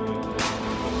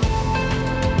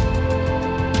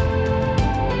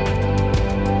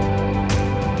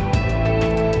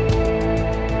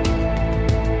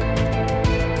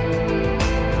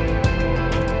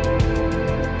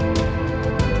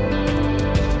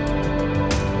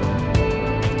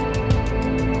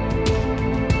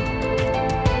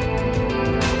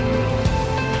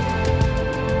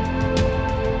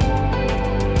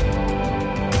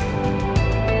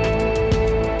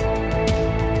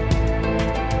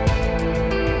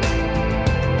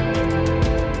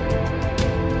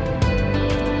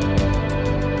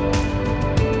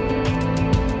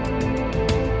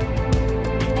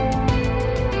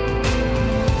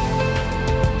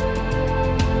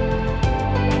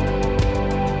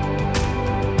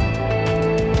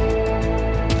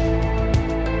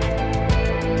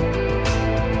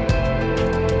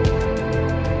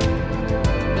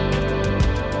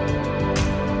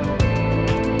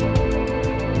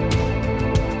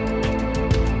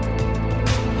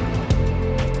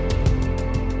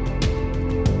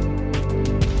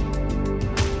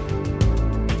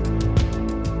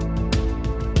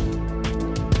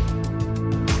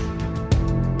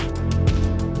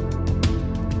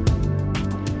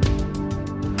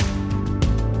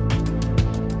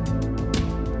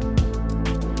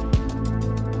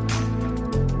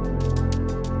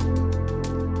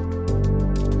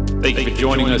 Thank you for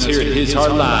joining us here at His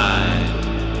Hard Line.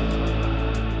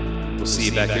 We'll see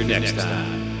you back here next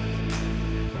time.